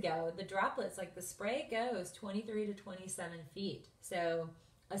weeks ago, the droplets, like the spray goes 23 to 27 feet. So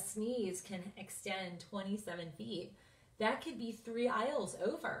a sneeze can extend 27 feet. That could be 3 aisles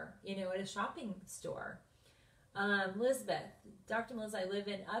over, at a shopping store. Elizabeth, Dr. Melissa, I live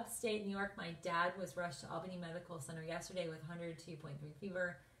in upstate New York. My dad was rushed to Albany Medical Center yesterday with 102.3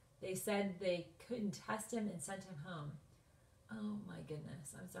 fever. They said they couldn't test him and sent him home. Oh my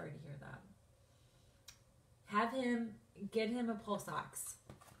goodness. I'm sorry to hear that. Get him a pulse ox.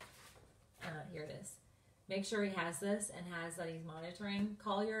 Here it is. Make sure he has this and has that he's monitoring.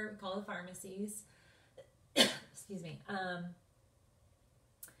 Call the pharmacies. Excuse me.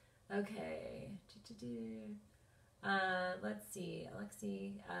 Okay. Let's see.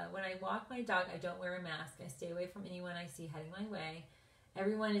 Alexi, when I walk my dog, I don't wear a mask. I stay away from anyone I see heading my way.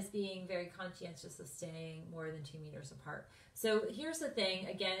 Everyone is being very conscientious of staying more than 2 meters apart. So here's the thing,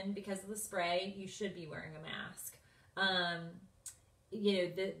 again, because of the spray, you should be wearing a mask.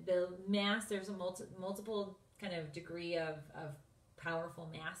 The mask, there's a multiple kind of degree of powerful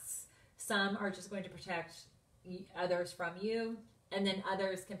masks. Some are just going to protect others from you, and then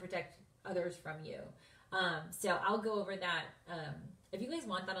others can protect others from you. So I'll go over that. If you guys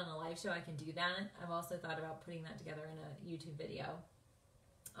want that on a live show, I can do that. I've also thought about putting that together in a YouTube video.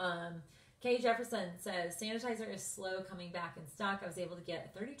 Kay Jefferson says, sanitizer is slow coming back in stock. I was able to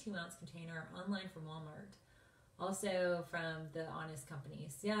get a 32-ounce container online from Walmart. Also from the Honest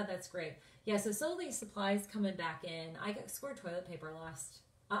companies. Yeah, that's great. Yeah, so slowly supplies coming back in. I scored toilet paper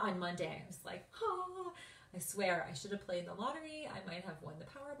on Monday. I was like, I swear I should have played the lottery. I might have won the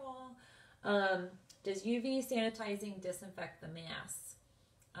Powerball. Does UV sanitizing disinfect the masks?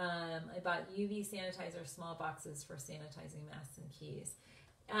 I bought UV sanitizer small boxes for sanitizing masks and keys.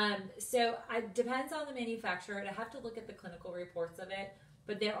 So it depends on the manufacturer. I have to look at the clinical reports of it,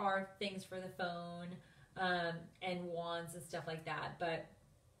 but there are things for the phone and wands and stuff like that. But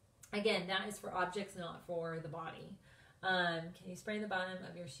again, that is for objects, not for the body. Can you spray the bottom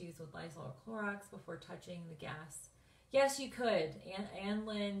of your shoes with Lysol or Clorox before touching the gas? Yes, you could. Ann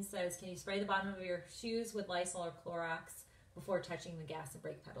Lynn says, can you spray the bottom of your shoes with Lysol or Clorox before touching the gas and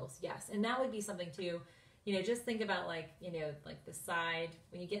brake pedals? Yes, and that would be something too. Just think about like the side,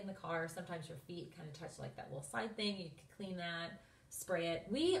 when you get in the car, sometimes your feet kind of touch like that little side thing. You can clean that, spray it.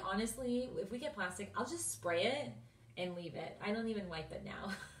 We honestly, if we get plastic, I'll just spray it and leave it. I don't even wipe it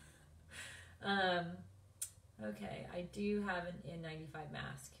now. Okay, I do have an N95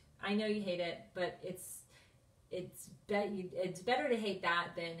 mask. I know you hate it, but it's better to hate that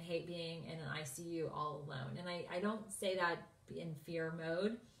than hate being in an ICU all alone. And I don't say that in fear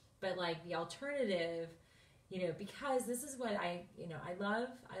mode, but like the alternative, because this is what I love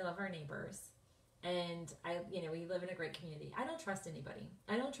our neighbors, and we live in a great community. I don't trust anybody.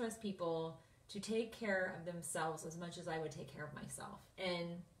 I don't trust people to take care of themselves as much as I would take care of myself.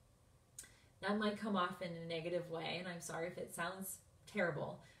 And that might come off in a negative way, and I'm sorry if it sounds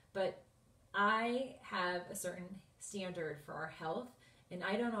terrible, but I have a certain standard for our health, and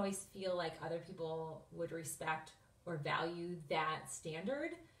I don't always feel like other people would respect or value that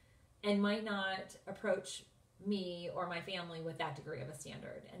standard and might not approach me or my family with that degree of a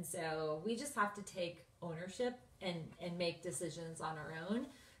standard. And so we just have to take ownership and make decisions on our own.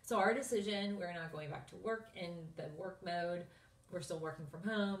 So our decision, we're not going back to work in the work mode. We're still working from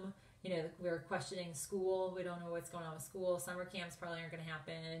home. You know, we're questioning school. We don't know what's going on with school. Summer camps probably aren't going to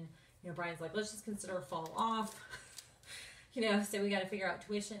happen. You know, Brian's like, let's just consider fall off. You know, so we got to figure out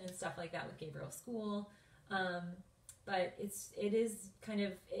tuition and stuff like that with Gabriel's school. But it is kind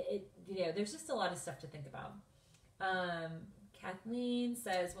of, you know, there's just a lot of stuff to think about. Kathleen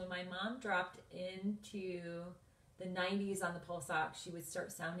says, when my mom dropped into the 90s on the pulse ox, she would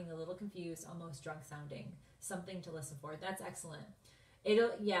start sounding a little confused, almost drunk sounding. Something to listen for. That's excellent.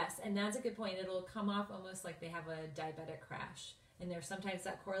 Yes, and that's a good point. It'll come off almost like they have a diabetic crash. And there's sometimes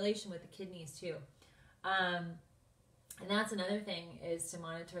that correlation with the kidneys too. And that's another thing, is to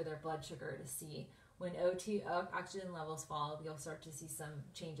monitor their blood sugar to see when O2 oxygen levels fall, you'll start to see some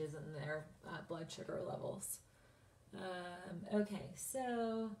changes in their blood sugar levels. Okay,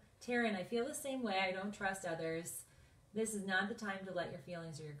 so Taryn, I feel the same way. I don't trust others. This is not the time to let your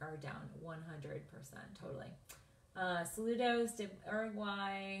feelings or your guard down. 100%, totally. Saludos to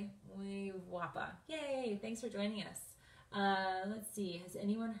Uruguay, Wapa. Yay, thanks for joining us. Let's see, has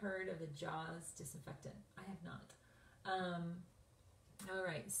anyone heard of the Jaws disinfectant? I have not. All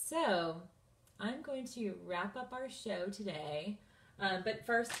right, so I'm going to wrap up our show today. But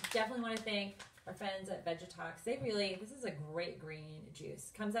first, definitely want to thank our friends at Vegetox. This is a great green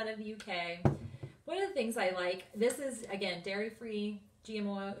juice. Comes out of the UK. One of the things I like, this is, again, dairy-free,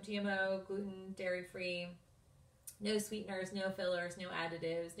 GMO, gluten, dairy-free, no sweeteners, no fillers, no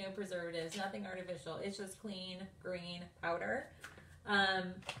additives, no preservatives, nothing artificial. It's just clean, green powder.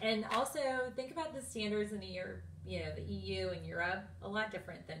 And also, think about the standards in the EU and Europe, a lot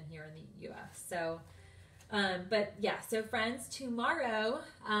different than here in the US. So, but yeah, so friends, tomorrow,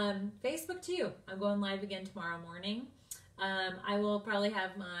 Facebook too. I'm going live again tomorrow morning. I will probably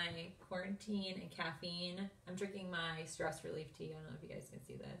have my quarantine and caffeine. I'm drinking my stress relief tea. I don't know if you guys can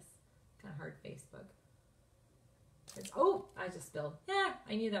see this. Kind of hard Facebook. I just spilled. Yeah,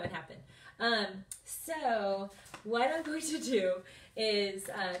 I knew that would happen. So what I'm going to do is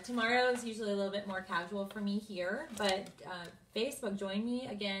tomorrow is usually a little bit more casual for me here, but Facebook, join me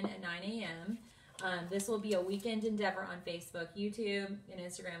again at 9 a.m. This will be a weekend endeavor on Facebook, YouTube, and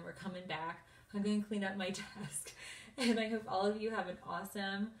Instagram. We're coming back. I'm going to clean up my desk, and I hope all of you have an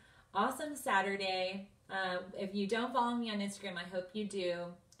awesome Saturday. If you don't follow me on Instagram, I hope you do.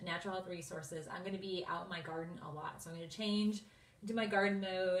 Natural Health Resources. I'm going to be out in my garden a lot, so I'm going to change into my garden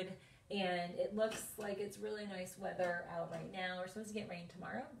mode, and it looks like it's really nice weather out right now. We're supposed to get rain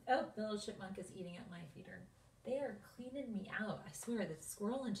tomorrow. Oh, the little chipmunk is eating at my feeder. They are cleaning me out. I swear, the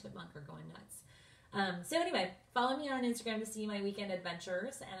squirrel and chipmunk are going nuts. So anyway, follow me on Instagram to see my weekend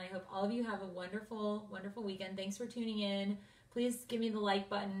adventures, and I hope all of you have a wonderful, wonderful weekend. Thanks for tuning in. Please give me the like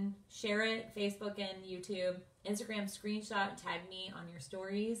button, share it, Facebook and YouTube. Instagram screenshot, tag me on your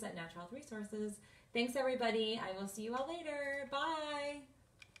stories at Natural Health Resources. Thanks, everybody. I will see you all later. Bye.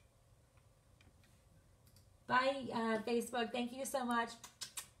 Bye, Facebook. Thank you so much.